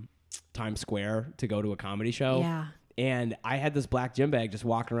Times Square to go to a comedy show. Yeah. And I had this black gym bag just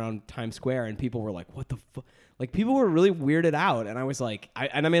walking around Times Square and people were like, what the fuck? Like, people were really weirded out. And I was like, I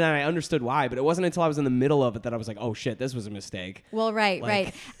understood why, but it wasn't until I was in the middle of it that I was like, oh shit, this was a mistake. Well,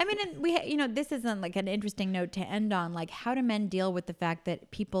 right. I mean, this isn't like an interesting note to end on. Like, how do men deal with the fact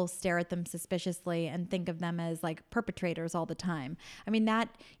that people stare at them suspiciously and think of them as like perpetrators all the time? I mean, that,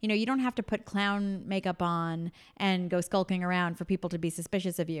 you don't have to put clown makeup on and go skulking around for people to be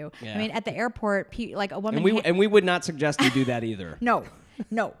suspicious of you. Yeah. I mean, at the airport, like a woman. And we would not suggest you do that either. No.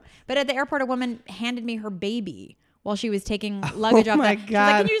 But at the airport, a woman handed me her baby while she was taking luggage off. My God. She was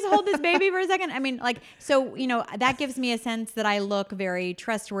like, can you just hold this baby for a second? I mean, like, so, that gives me a sense that I look very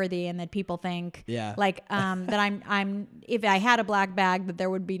trustworthy and that people think like, that I'm, if I had a black bag, that there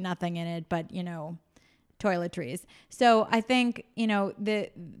would be nothing in it, but, toiletries. So I think,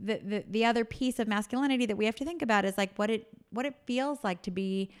 the other piece of masculinity that we have to think about is like what it feels like to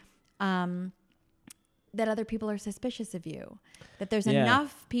be, that other people are suspicious of you, that there's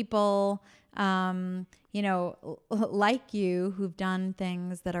enough people, like you who've done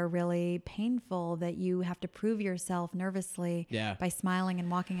things that are really painful that you have to prove yourself nervously by smiling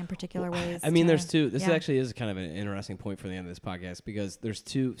and walking in particular ways. I mean, there's two. This actually is kind of an interesting point for the end of this podcast because there's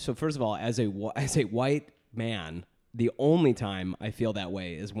two. So first of all, as a white man, the only time I feel that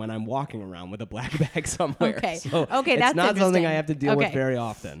way is when I'm walking around with a black bag somewhere. Okay. So that's not something I have to deal with very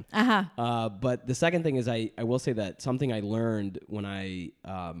often. But the second thing is I will say that something I learned when I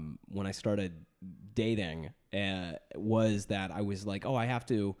started dating was that I was like, I have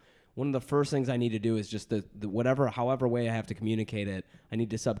to. One of the first things I need to do is just however way I have to communicate it. I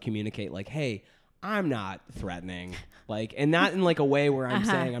need to subcommunicate like, hey, I'm not threatening, like, and not in like a way where I'm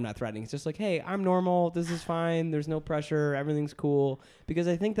saying I'm not threatening. It's just like, hey, I'm normal. This is fine. There's no pressure. Everything's cool. Because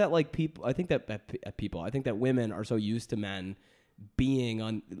I think that like I think that women are so used to men being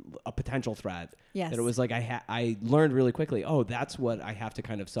on a potential threat. Yes. That it was like I learned really quickly, oh, that's what I have to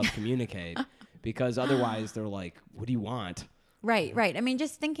kind of sub-communicate because otherwise they're like, what do you want? Right. I mean,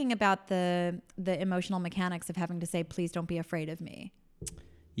 just thinking about the emotional mechanics of having to say, please don't be afraid of me.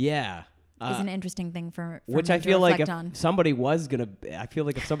 Yeah. Is an interesting thing for which me I to feel like reflect if on. somebody was going to, I feel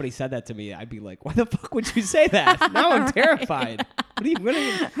like if somebody said that to me, I'd be like, why the fuck would you say that? Now I'm terrified. What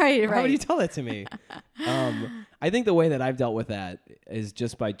how would you tell that to me? I think the way that I've dealt with that is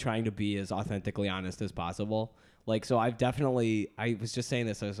just by trying to be as authentically honest as possible. Like, so I was just saying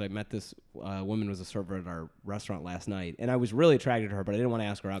this as I met this woman who was a server at our restaurant last night, and I was really attracted to her, but I didn't want to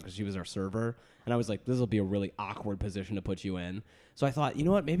ask her out because she was our server, and I was like, this will be a really awkward position to put you in. So I thought, you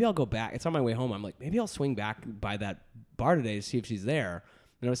know what, maybe I'll go back. It's on my way home. I'm like, maybe I'll swing back by that bar today to see if she's there.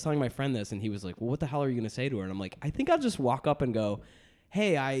 And I was telling my friend this, and he was like, well, what the hell are you going to say to her? And I'm like, I think I'll just walk up and go,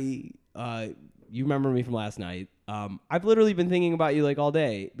 hey, you remember me from last night. I've literally been thinking about you like all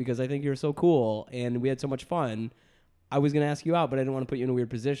day because I think you're so cool and we had so much fun. I was going to ask you out, but I didn't want to put you in a weird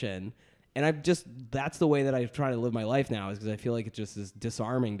position. And that's the way that I try to live my life now is because I feel like it just is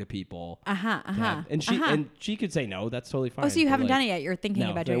disarming to people. And she could say no, that's totally fine. Oh, so you haven't done it yet. You're thinking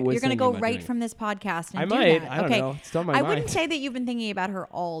about doing it. You're going to go right from this podcast and I do might. that. I don't know. It's on my mind. I wouldn't say that you've been thinking about her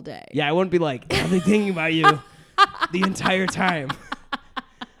all day. Yeah, I wouldn't be like, I've been thinking about you the entire time.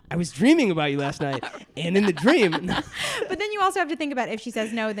 I was dreaming about you last night, and in the dream. But then you also have to think about if she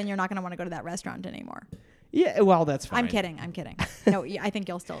says no, then you're not going to want to go to that restaurant anymore. Yeah, well, that's fine. I'm kidding. No, I think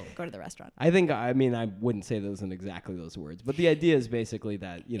you'll still go to the restaurant. I wouldn't say those in exactly those words, but the idea is basically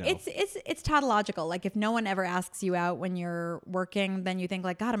that, you know. It's tautological. Like if no one ever asks you out when you're working, then you think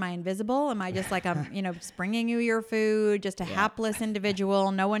like, God, am I invisible? Am I just like, I'm, just bringing you your food, just a hapless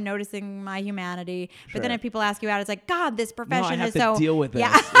individual, no one noticing my humanity. Sure. But then if people ask you out, it's like, God, this profession I have is to so. deal with this.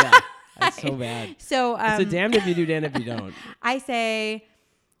 Yeah. That's so bad. So it's a damned if you do, damned if you don't. I say,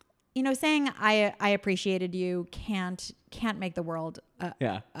 saying I appreciated you can't make the world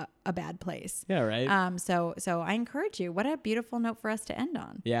a bad place. Yeah, right. So I encourage you. What a beautiful note for us to end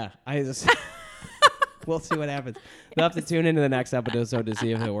on. Yeah, we'll see what happens. We'll have to tune into the next episode to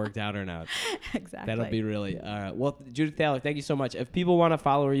see if it worked out or not. Exactly. That'll be really well. Judith Taylor, thank you so much. If people want to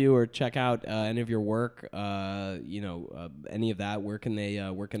follow you or check out any of your work, any of that, where can they?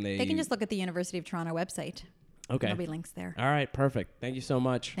 They can just look at the University of Toronto website. Okay. There'll be links there. All right. Perfect. Thank you so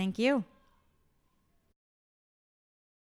much. Thank you.